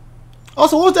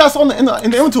 Also, what was that I saw in the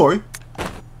inventory?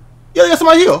 Yeah, there's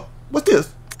somebody here. What's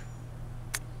this?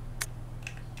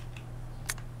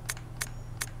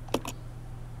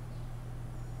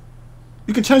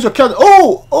 You can change your character.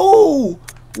 Oh! Oh!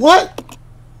 What?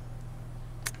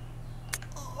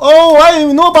 Oh, I didn't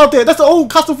even know about that. That's the old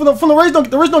costume from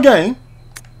the original game.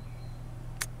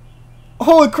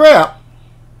 Holy crap.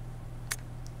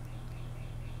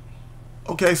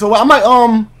 Okay, so I might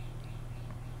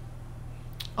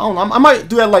I don't know. I might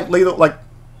do that like later, like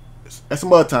at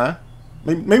some other time.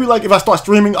 Maybe like if I start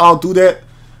streaming, I'll do that.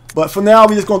 But for now,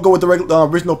 we're just gonna go with the regular,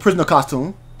 original prisoner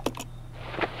costume.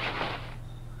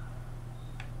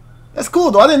 That's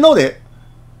cool though. I didn't know that.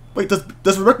 Wait,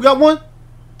 does Rebecca got one?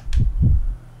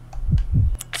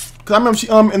 Cause I remember she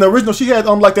in the original she had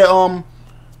like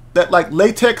that like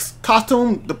latex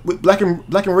costume with black and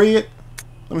red.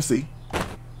 Let me see.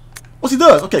 Oh, she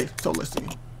does. Okay, so let's see.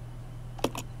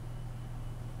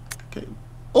 Okay.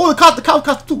 Oh, the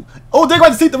costume too. Oh, they're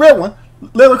going to see the red one,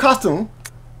 leather costume,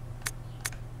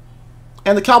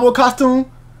 and the cowboy costume.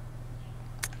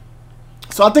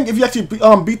 So I think if you actually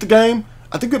beat the game,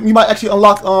 I think you might actually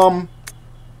unlock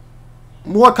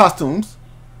more costumes.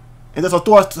 And there's a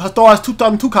Thor's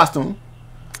 2002 costume.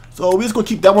 So we're just gonna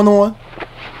keep that one on.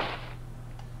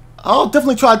 I'll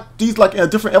definitely try these like in a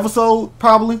different episode,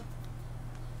 probably.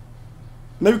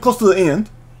 Maybe close to the end.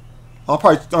 I'll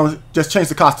probably just change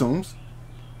the costumes.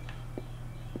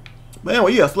 But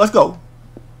anyway, yes, let's go.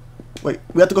 Wait,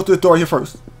 we have to go through the door here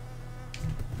first.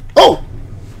 Oh!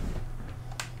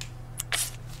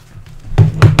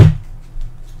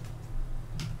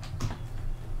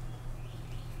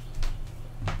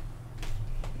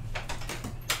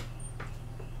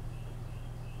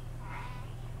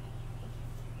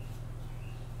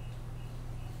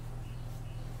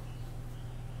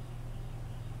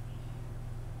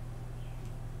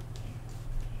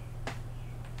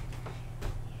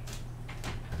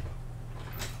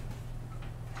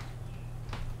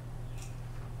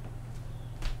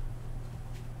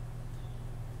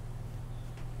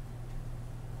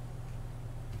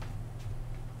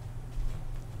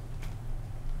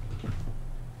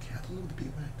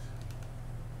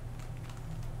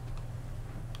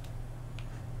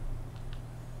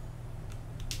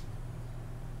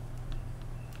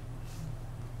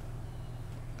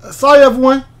 Sorry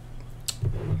everyone.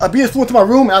 I being flew into my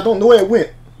room and I don't know where it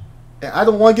went. And I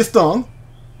don't want to get stung.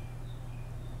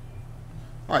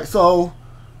 Alright, so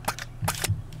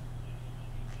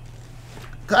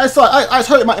I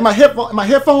heard it in my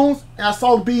headphones and I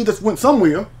saw the bee just went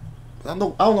somewhere. I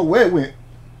don't know where it went.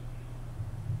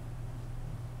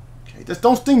 Okay, just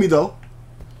don't sting me though.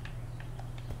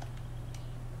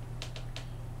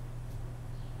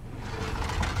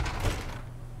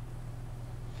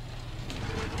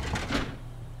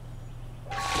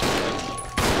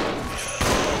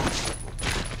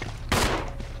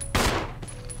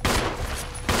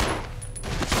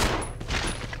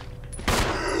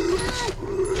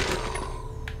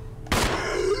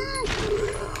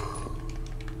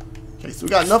 So we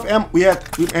got enough ammo. We've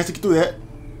managed to get through that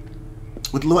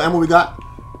with the little ammo we got.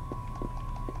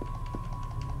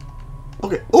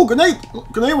 Okay. Oh,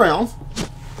 grenade rounds.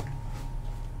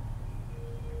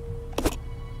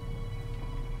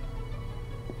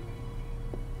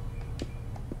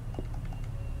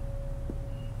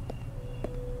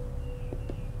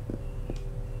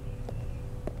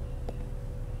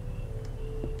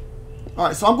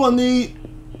 Alright, so I'm gonna need,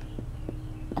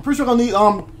 I'm pretty sure I'm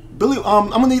gonna need Billy, I'm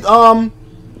gonna need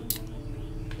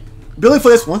Billy for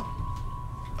this one.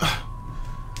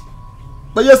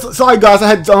 But yes, sorry guys, I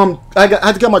had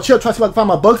to get my chair, try to see if I can find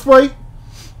my bug spray.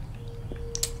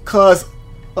 Cause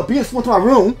a bee went to my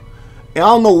room and I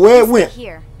don't know where it went.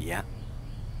 Here. Yeah.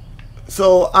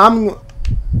 So I'm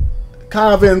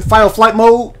kind of in fight or flight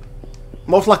mode.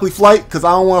 Most likely flight, because I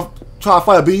don't want to try to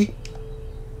fight a bee.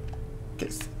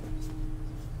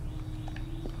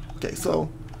 Okay, so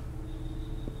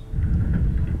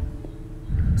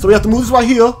we have to move this right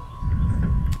here.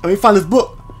 And we find this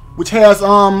book, which has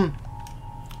a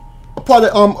part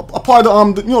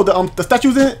of the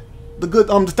statues in it. The good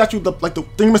the statue, like the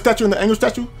Thingamma statue and the angel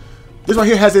statue. This right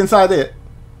here has it inside there.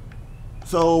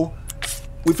 So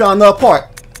we found another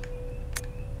part.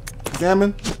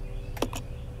 Examine.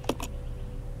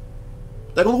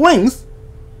 There go the wings.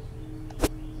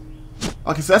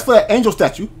 Okay, so that's for that angel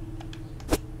statue.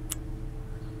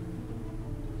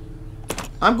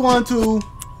 I'm going to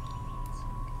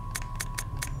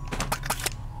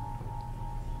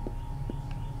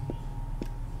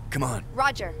Come on.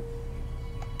 Roger.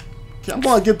 okay, I'm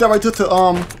going to give that right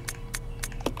to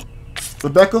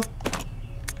Rebecca.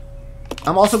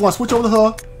 I'm also going to switch over to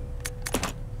her.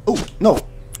 Oh, no.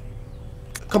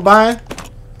 Combine.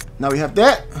 Now we have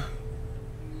that.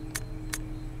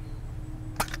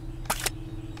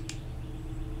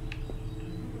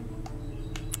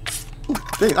 Ooh,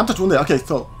 dang, I'm touching one there. Okay,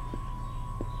 so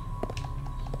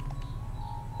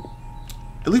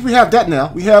at least we have that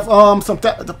now. We have some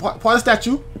part of the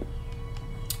statue,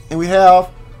 and we have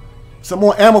some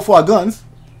more ammo for our guns.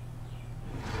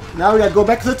 Now we gotta go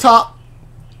back to the top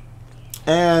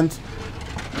and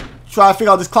try to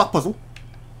figure out this clock puzzle.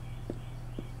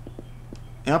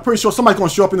 And I'm pretty sure somebody's gonna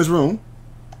show up in this room.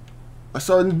 A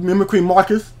certain mimicry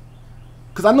Marcus,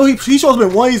 because I know he shows up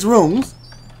in one of these rooms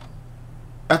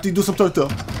after you do some sort of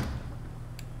stuff.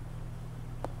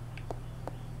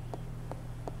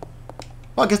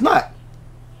 Oh, I guess not.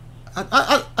 I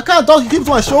kind of thought he was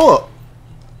going to show up.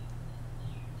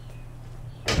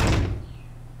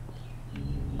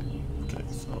 Okay,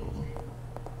 so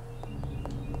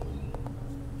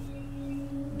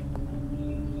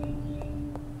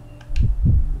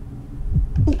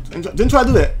ooh, didn't try to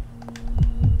do that.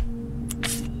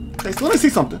 Okay, so let me see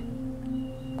something.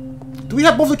 Do we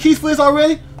have both the keys for this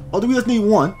already, or do we just need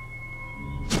one?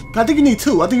 I think you need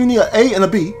two. I think you need an A and a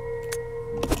B.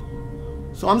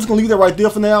 So I'm just gonna leave that right there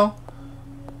for now.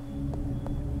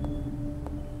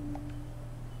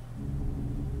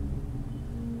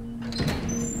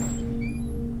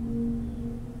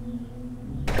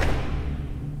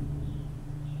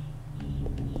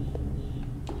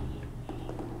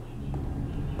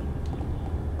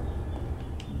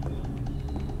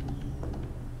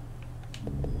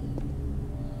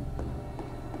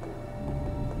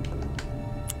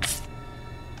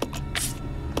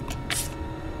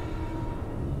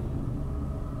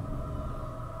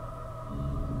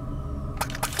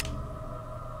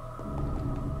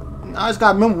 I just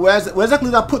gotta remember where exactly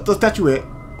did I put the statue at?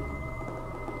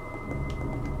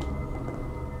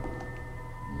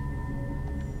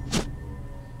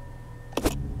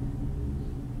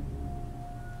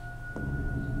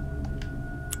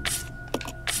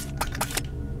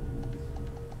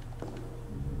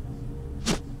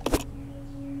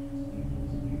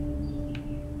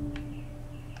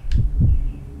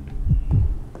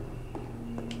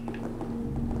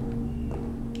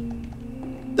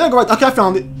 There you go, right. Okay, I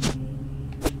found it.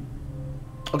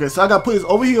 Okay, so I gotta put this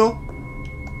over here.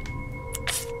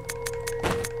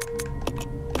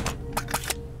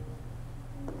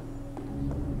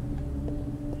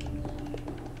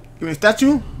 Give me a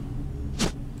statue.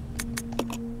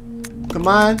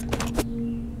 Combine.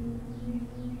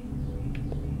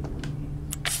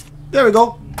 There we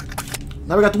go.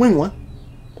 Now we got the wing one.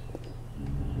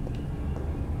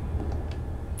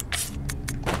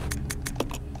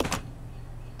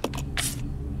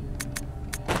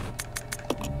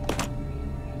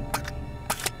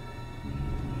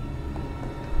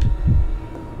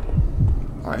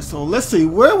 Alright, so let's see.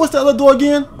 Where was the other door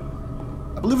again?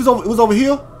 I believe it was over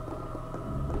here.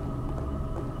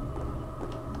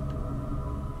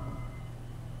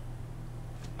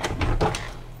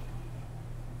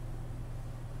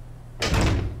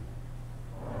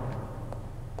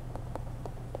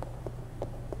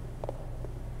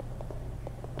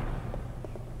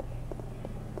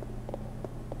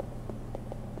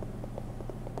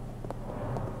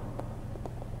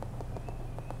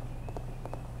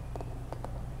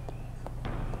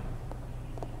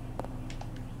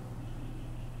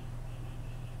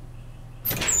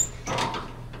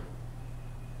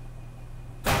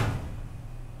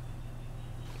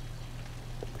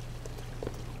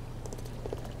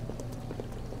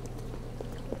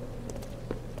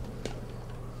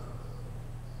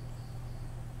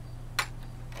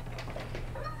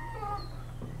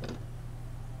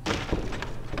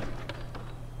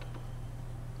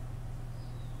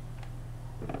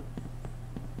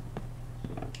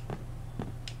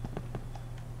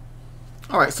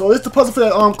 Alright, so it's the puzzle for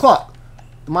that clock.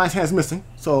 The mind's hand's missing.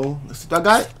 So let's see if I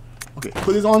got it. Okay,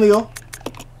 put this on there.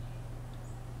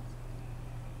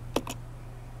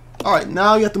 Alright,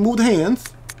 now you have to move the hands.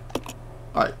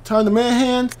 Alright, turn the man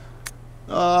hand.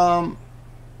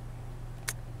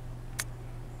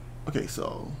 Okay,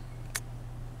 so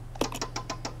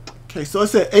it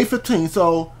said 8:15,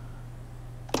 so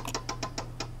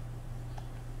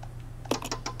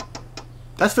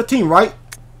that's 15, right?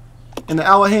 In the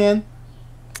hour hand.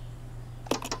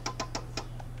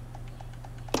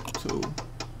 2,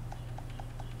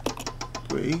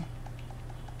 3,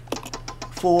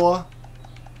 4,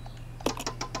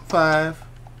 5,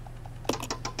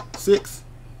 6,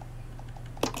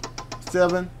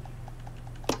 7,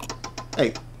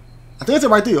 8. I think that's it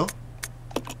right there.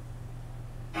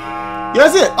 Yeah,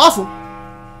 that's it. Awesome.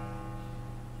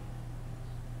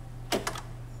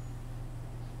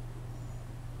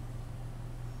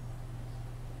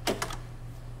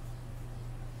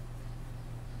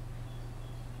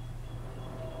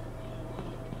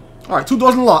 Alright, 2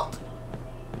 doors unlocked.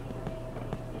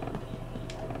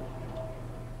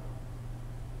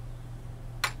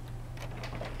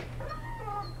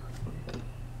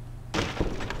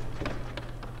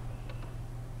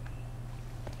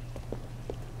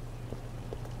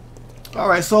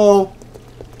 Alright, so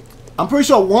I'm pretty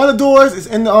sure one of the doors is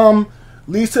in the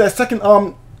leads to that second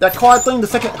that card thing, the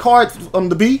second card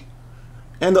the B.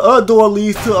 And the other door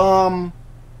leads to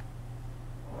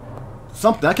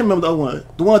something. I can't remember the other one.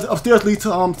 The ones upstairs lead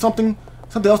to something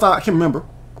else I can't remember.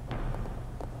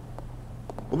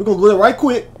 But we're gonna go there right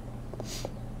quick.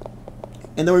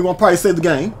 And then we're gonna probably save the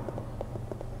game.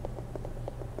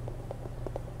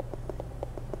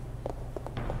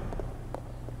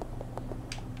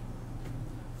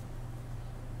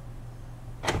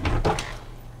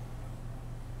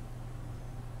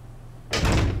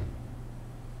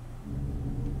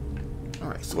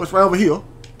 Alright, so it's right over here.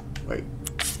 Wait.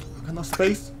 I got enough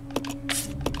space?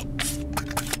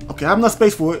 Okay, I have enough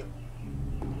space for it.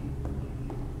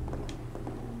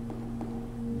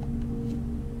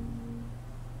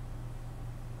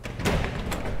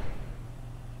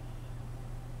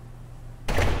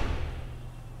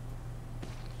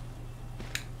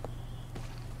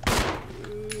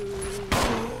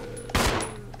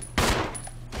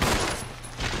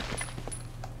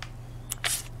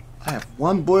 I have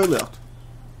one bullet left.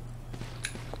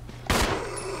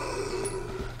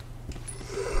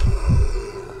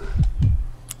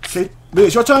 Okay, but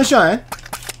it's your turn to shine.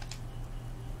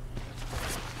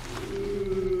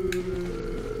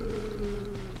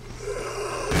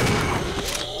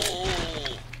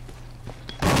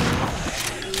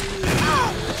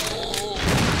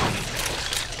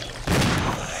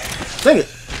 Dang it.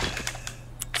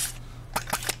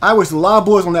 I wasted a lot of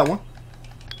bullets on that one.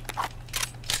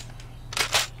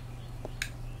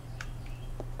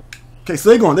 Okay, so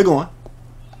they're going.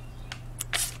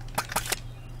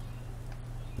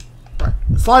 Right.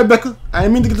 Sorry, Becca. I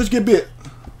didn't mean to just get bit.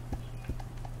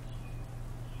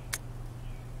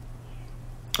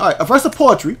 Alright, a verse of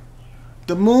poetry.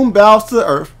 The moon bows to the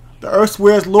earth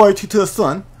swears loyalty to the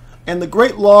sun, and the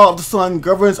great law of the sun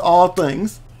governs all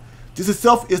things. This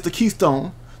itself is the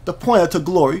keystone, the pointer to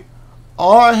glory.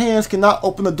 All our hands cannot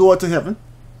open the door to heaven.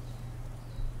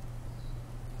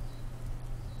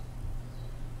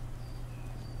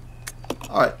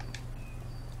 Alright.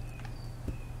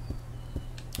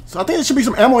 So I think there should be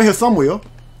some ammo in here somewhere.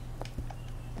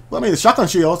 Well, I mean, the shotgun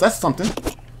shells, that's something.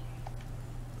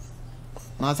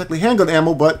 Not exactly handgun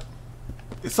ammo, but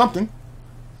it's something.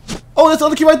 Oh, that's the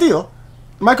other key right there.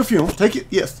 Microfume. Take it.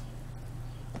 Yes.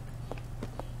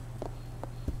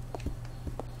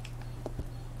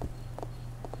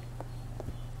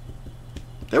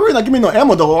 They really not giving me no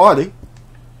ammo though, are they?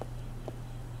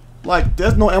 Like,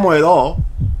 there's no ammo at all.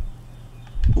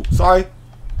 Oops, sorry.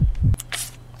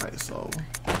 Alright, so.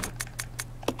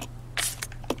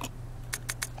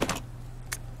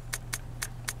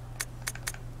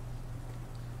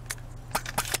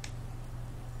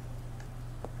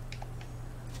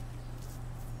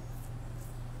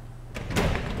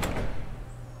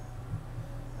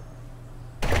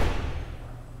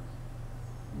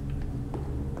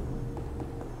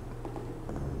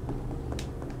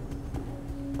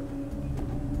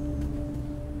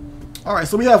 Alright,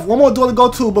 so we have one more door to go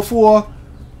to before.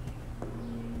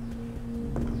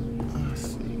 Let's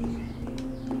see.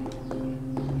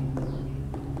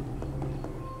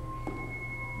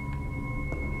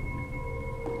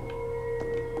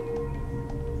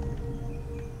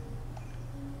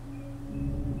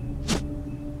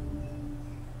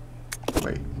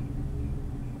 Wait.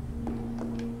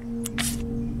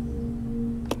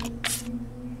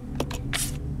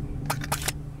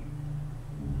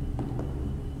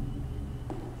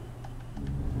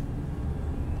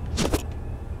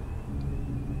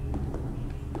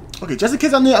 Okay, just in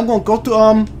case I need, I'm gonna go to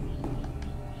I'm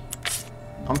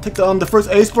gonna take the first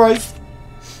aid spray.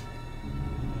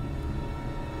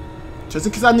 Just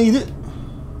in case I need it.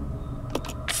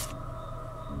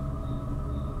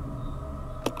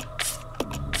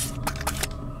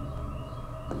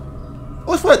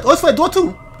 Oh, it's for that door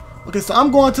too. Okay, so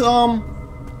I'm going to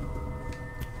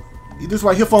leave this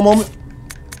right here for a moment.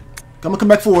 I'm gonna come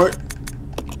back for it.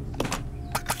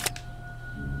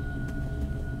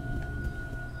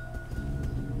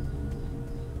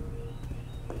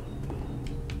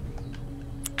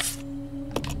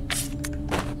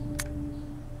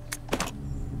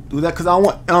 Do that because I don't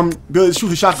want Billy to shoot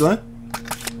his shotgun.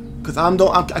 Because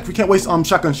we can't waste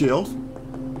shotgun shells.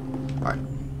 Alright.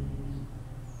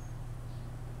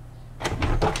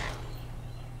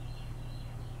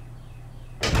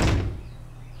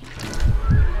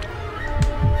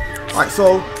 Alright,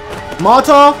 so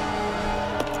Molotov.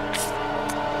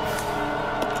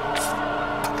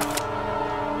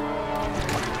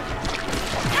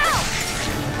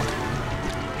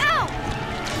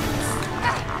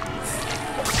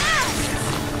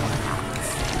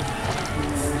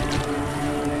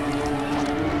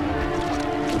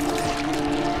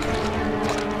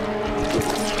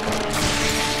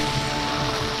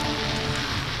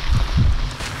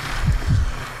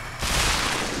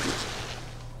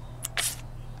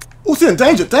 Oh, she's in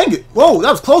danger. Dang it. Whoa,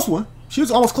 that was a close one. She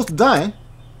was almost close to dying.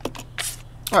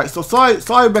 Alright, so sorry,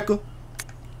 Rebecca.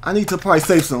 I need to probably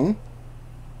save soon.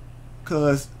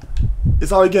 Because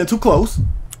it's already getting too close.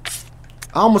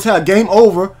 I almost had game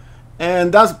over.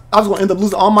 And I was going to end up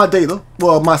losing all my data.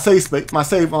 Well, my save space. My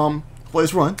save for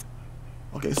this run.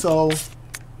 Okay, so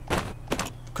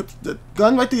the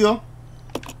gun right there.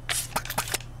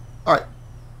 Alright.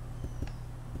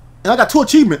 And I got 2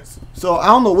 achievements. So I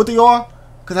don't know what they are.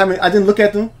 Because I didn't look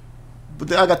at them.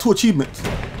 But I got 2 achievements.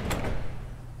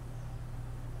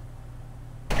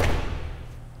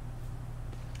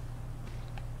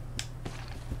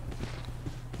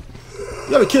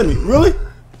 You gotta be kidding me. Really?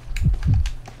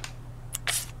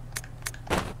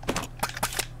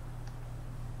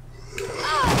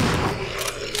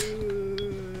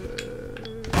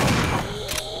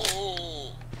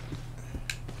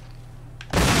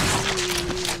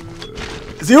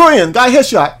 Zero in. Guy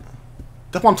headshot.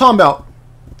 That's what I'm talking about.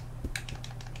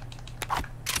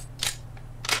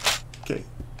 Okay.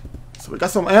 So we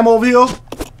got some ammo over here.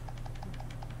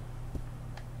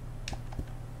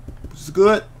 Which is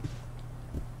good.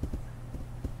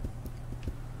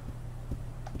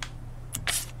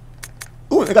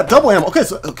 Ooh, I got double ammo. Okay,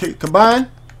 so combine.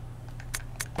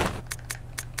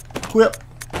 Equip.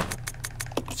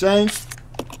 Exchange.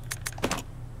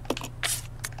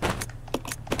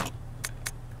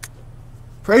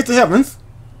 Praise the heavens.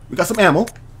 We got some ammo.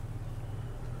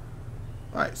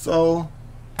 Alright, so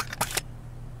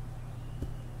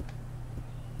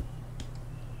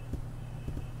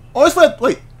oh, it's for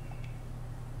wait.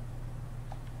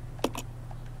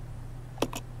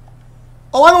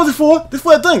 Oh, I know what this for. This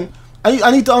for that thing.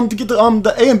 I need to get the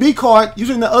A and B card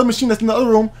using the other machine that's in the other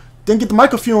room, then get the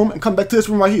microfilm and come back to this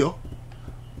room right here.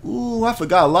 Ooh, I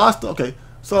forgot. I lost it. Okay.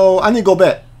 So I need to go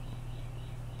back.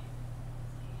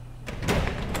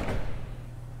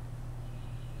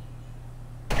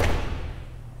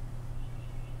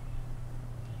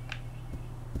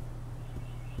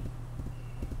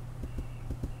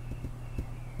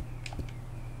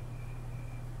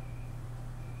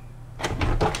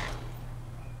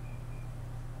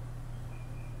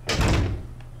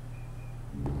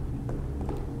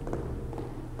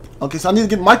 Okay, so I need to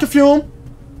get microfilm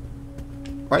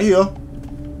right here.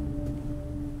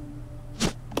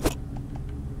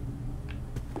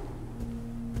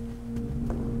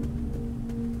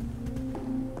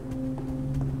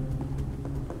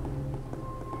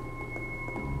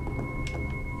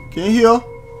 Get in here.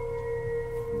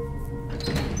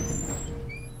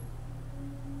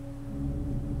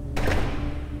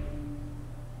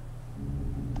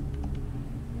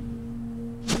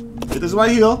 Get this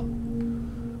right here.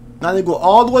 Now I need to go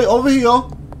all the way over here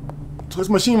to this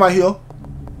machine right here.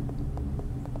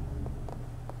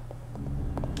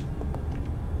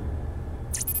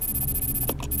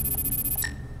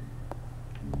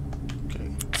 Okay.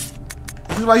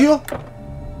 This is right here?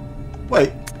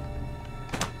 Wait.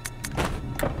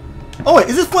 Oh wait,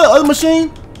 is this for the other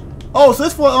machine? Oh, so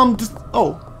it's for just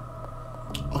oh.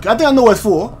 Okay, I think I know what it's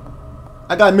for.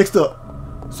 I got it mixed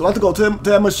up. So I have to go to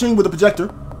that machine with the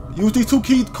projector. Use these 2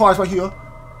 key cards right here.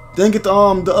 Then get the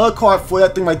other card for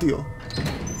that thing right there.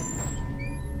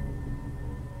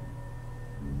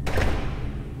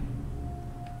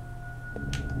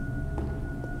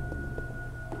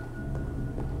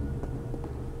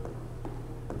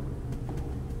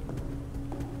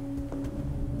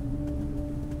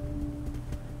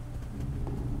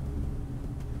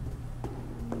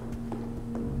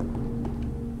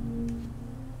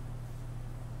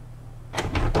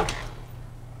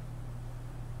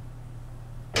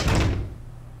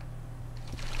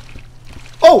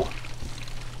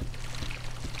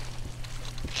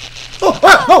 Oh,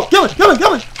 oh, oh, kill me, kill me,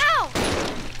 kill me. Ow!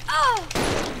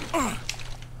 Oh!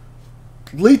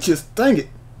 Leeches, dang it.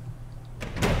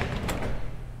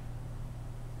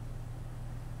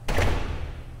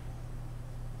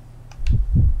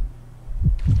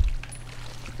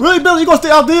 Really, Billy? You gonna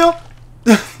stay out there?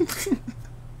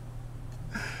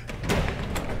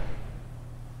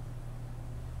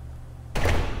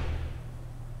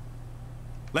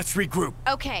 Let's regroup.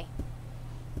 Okay.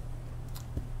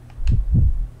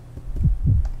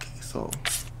 Okay, so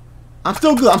I'm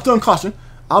still good. I'm still in caution.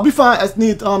 I'll be fine. I just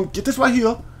need get this right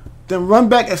here, then run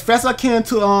back as fast as I can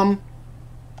to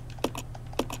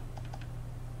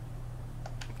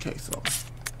Okay, so.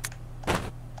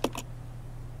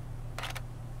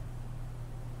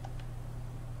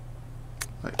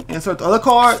 Right, insert the other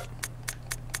card.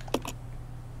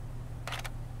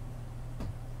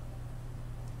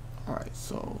 Alright,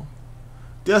 so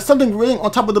there's something written on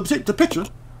top of the picture,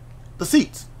 the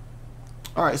seats.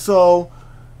 Alright, so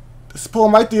let's pull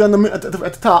them right there in at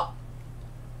the top,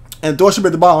 and the door should be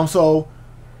at the bottom. So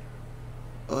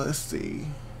let's see.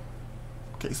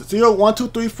 Okay, so 0, 1, 2,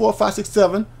 3, 4, 5, 6,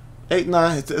 7, 8,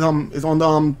 9 is on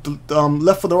the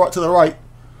left for the right to the right.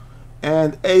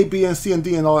 And A, B, and C, and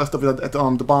D, and all that stuff is at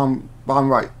the bottom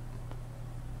right.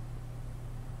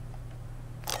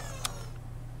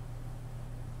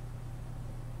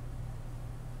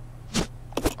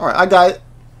 All right, I got it.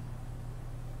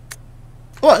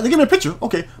 Oh, they give me a picture.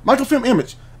 Okay, microfilm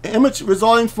image. An image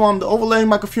resulting from the overlaying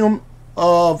microfilm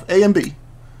of A and B.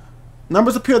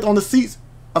 Numbers appeared on the seats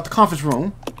of the conference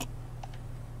room.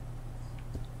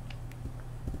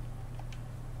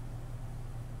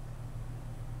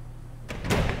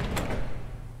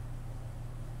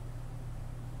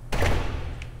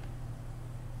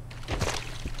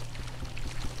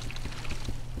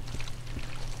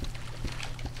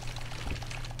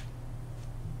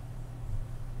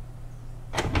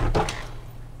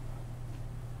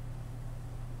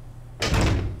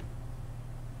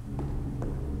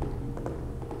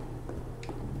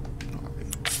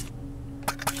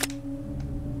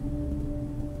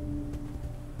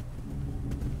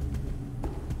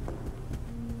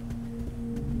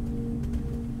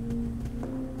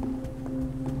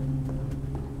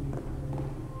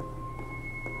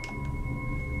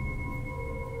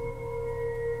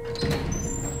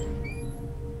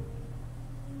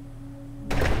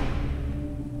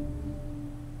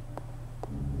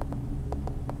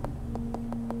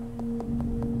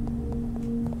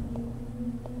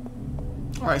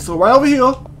 Alright, so right over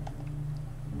here.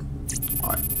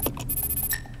 Alright.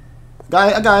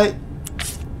 I got it.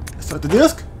 Start the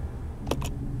disc.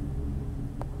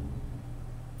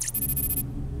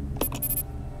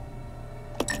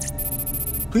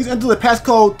 Please enter the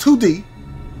passcode 2D.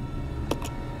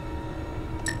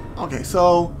 Okay,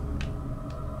 so.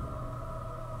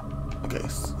 Okay.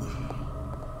 So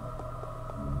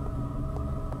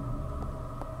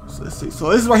let's see. So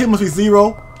this right here must be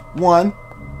 0, 1.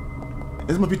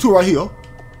 This must be 2 right here.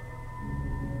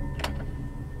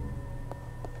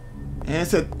 And it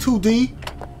said 2D.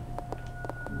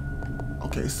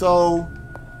 Okay, so.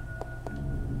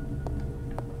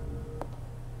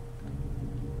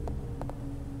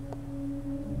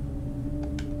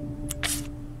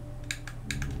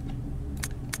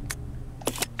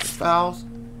 Files.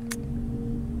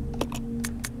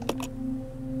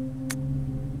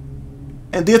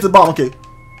 And D at the bottom. Okay.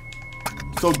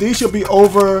 So D should be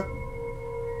over.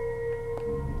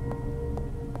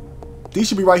 These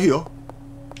should be right here.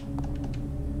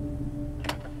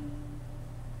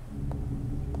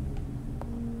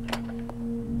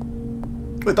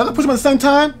 Wait, did I push them at the same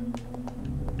time?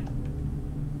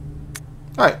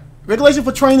 Alright. Regulation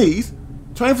for trainees.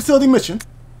 Training facility mission.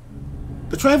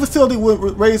 The training facility will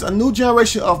raise a new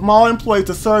generation of model employees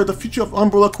to serve the future of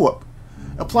Umbrella Corp.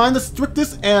 Applying the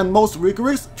strictest and most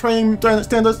rigorous training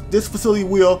standards, this facility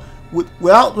will,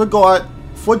 without regard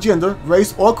for gender,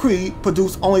 race, or creed,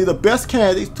 produce only the best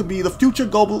candidates to be the future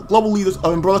global leaders of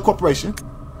Umbrella Corporation.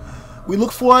 We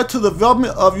look forward to the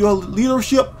development of your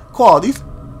leadership qualities,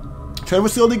 training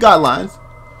facility guidelines,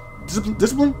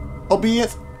 discipline,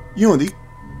 obedience, unity.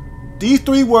 These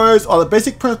 3 words are the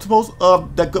basic principles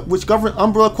which govern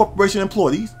Umbrella Corporation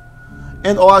employees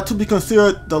and are to be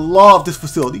considered the law of this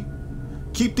facility.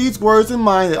 Keep these words in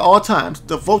mind at all times.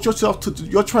 Devote yourself to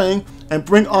your training and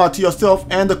bring honor to yourself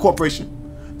and the corporation.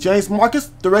 James Marcus,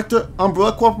 Director,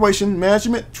 Umbrella Corporation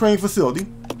Management Training Facility.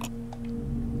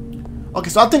 Okay,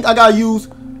 so I think I gotta use.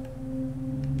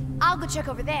 I'll go check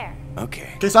over there.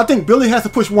 Okay. Okay, so I think Billy has to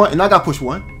push 1 and I gotta push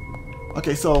 1.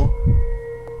 Okay, so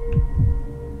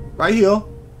right here.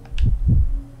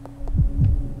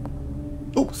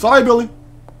 Oops, sorry, Billy.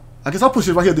 I guess I'll push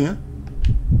it right here then.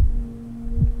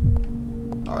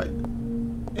 Alright.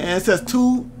 And it says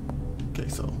 2. Okay,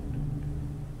 so.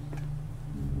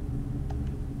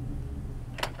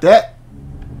 That.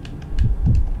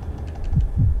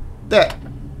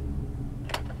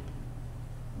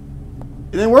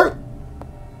 It didn't work?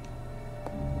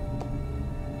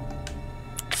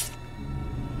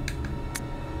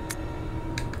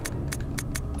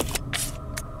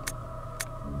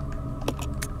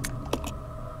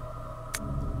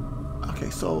 Okay,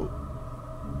 so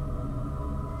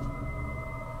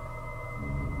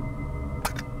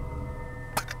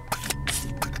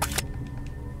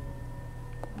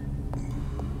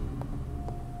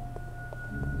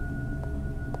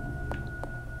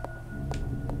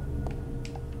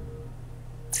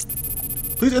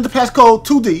please enter passcode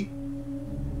 2D.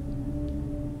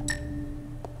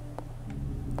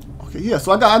 Okay, yeah,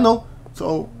 so I know.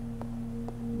 So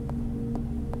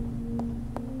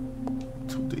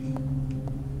 2D.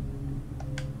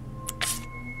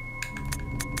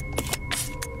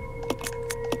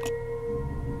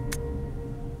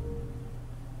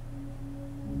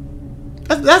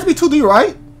 That has to be 2D,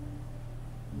 right?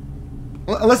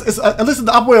 Unless it's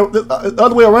the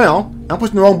other way around. I'm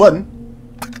pushing the wrong button.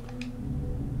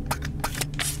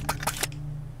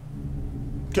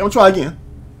 Okay, I'm gonna try again.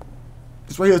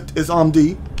 This right here is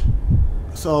D.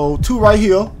 So 2 right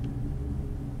here.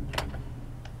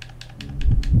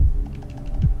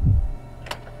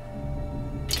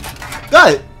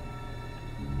 Got it.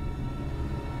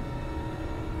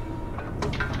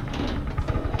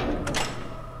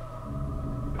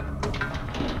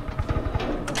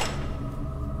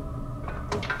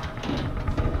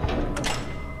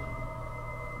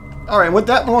 All right, with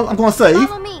that, I'm gonna save.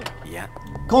 Follow me. Yeah.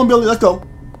 Come on, Billy, let's go.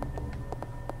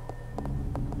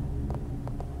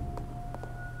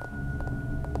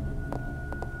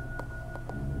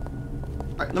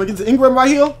 Alright, let me get the engram right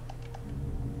here.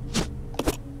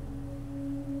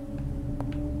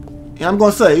 And I'm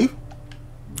gonna save.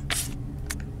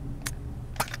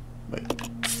 Wait.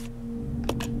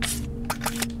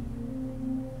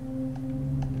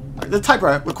 Alright, the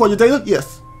typewriter. Record your data?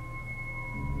 Yes.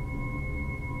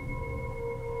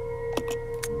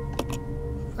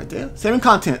 Right there. Saving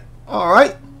content.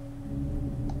 Alright.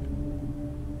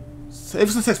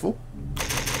 Save successful.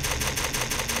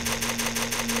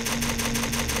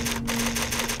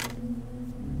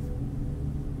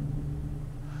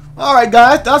 Alright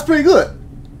guys, that's pretty good.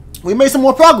 We made some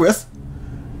more progress.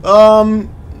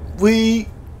 We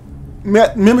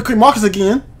met Mimicry Marcus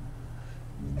again.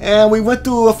 And we went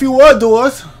through a few other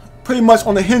doors. Pretty much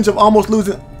on the hinge of almost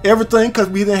losing everything because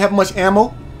we didn't have much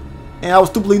ammo. And I was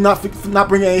stupidly not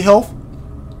bringing any health.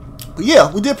 But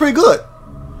yeah, we did pretty good.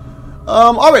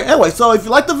 Alright, anyway, so if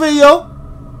you like the video,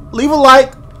 leave a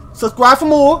like, subscribe for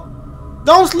more.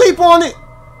 Don't sleep on it.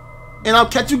 And I'll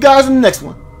catch you guys in the next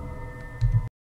one.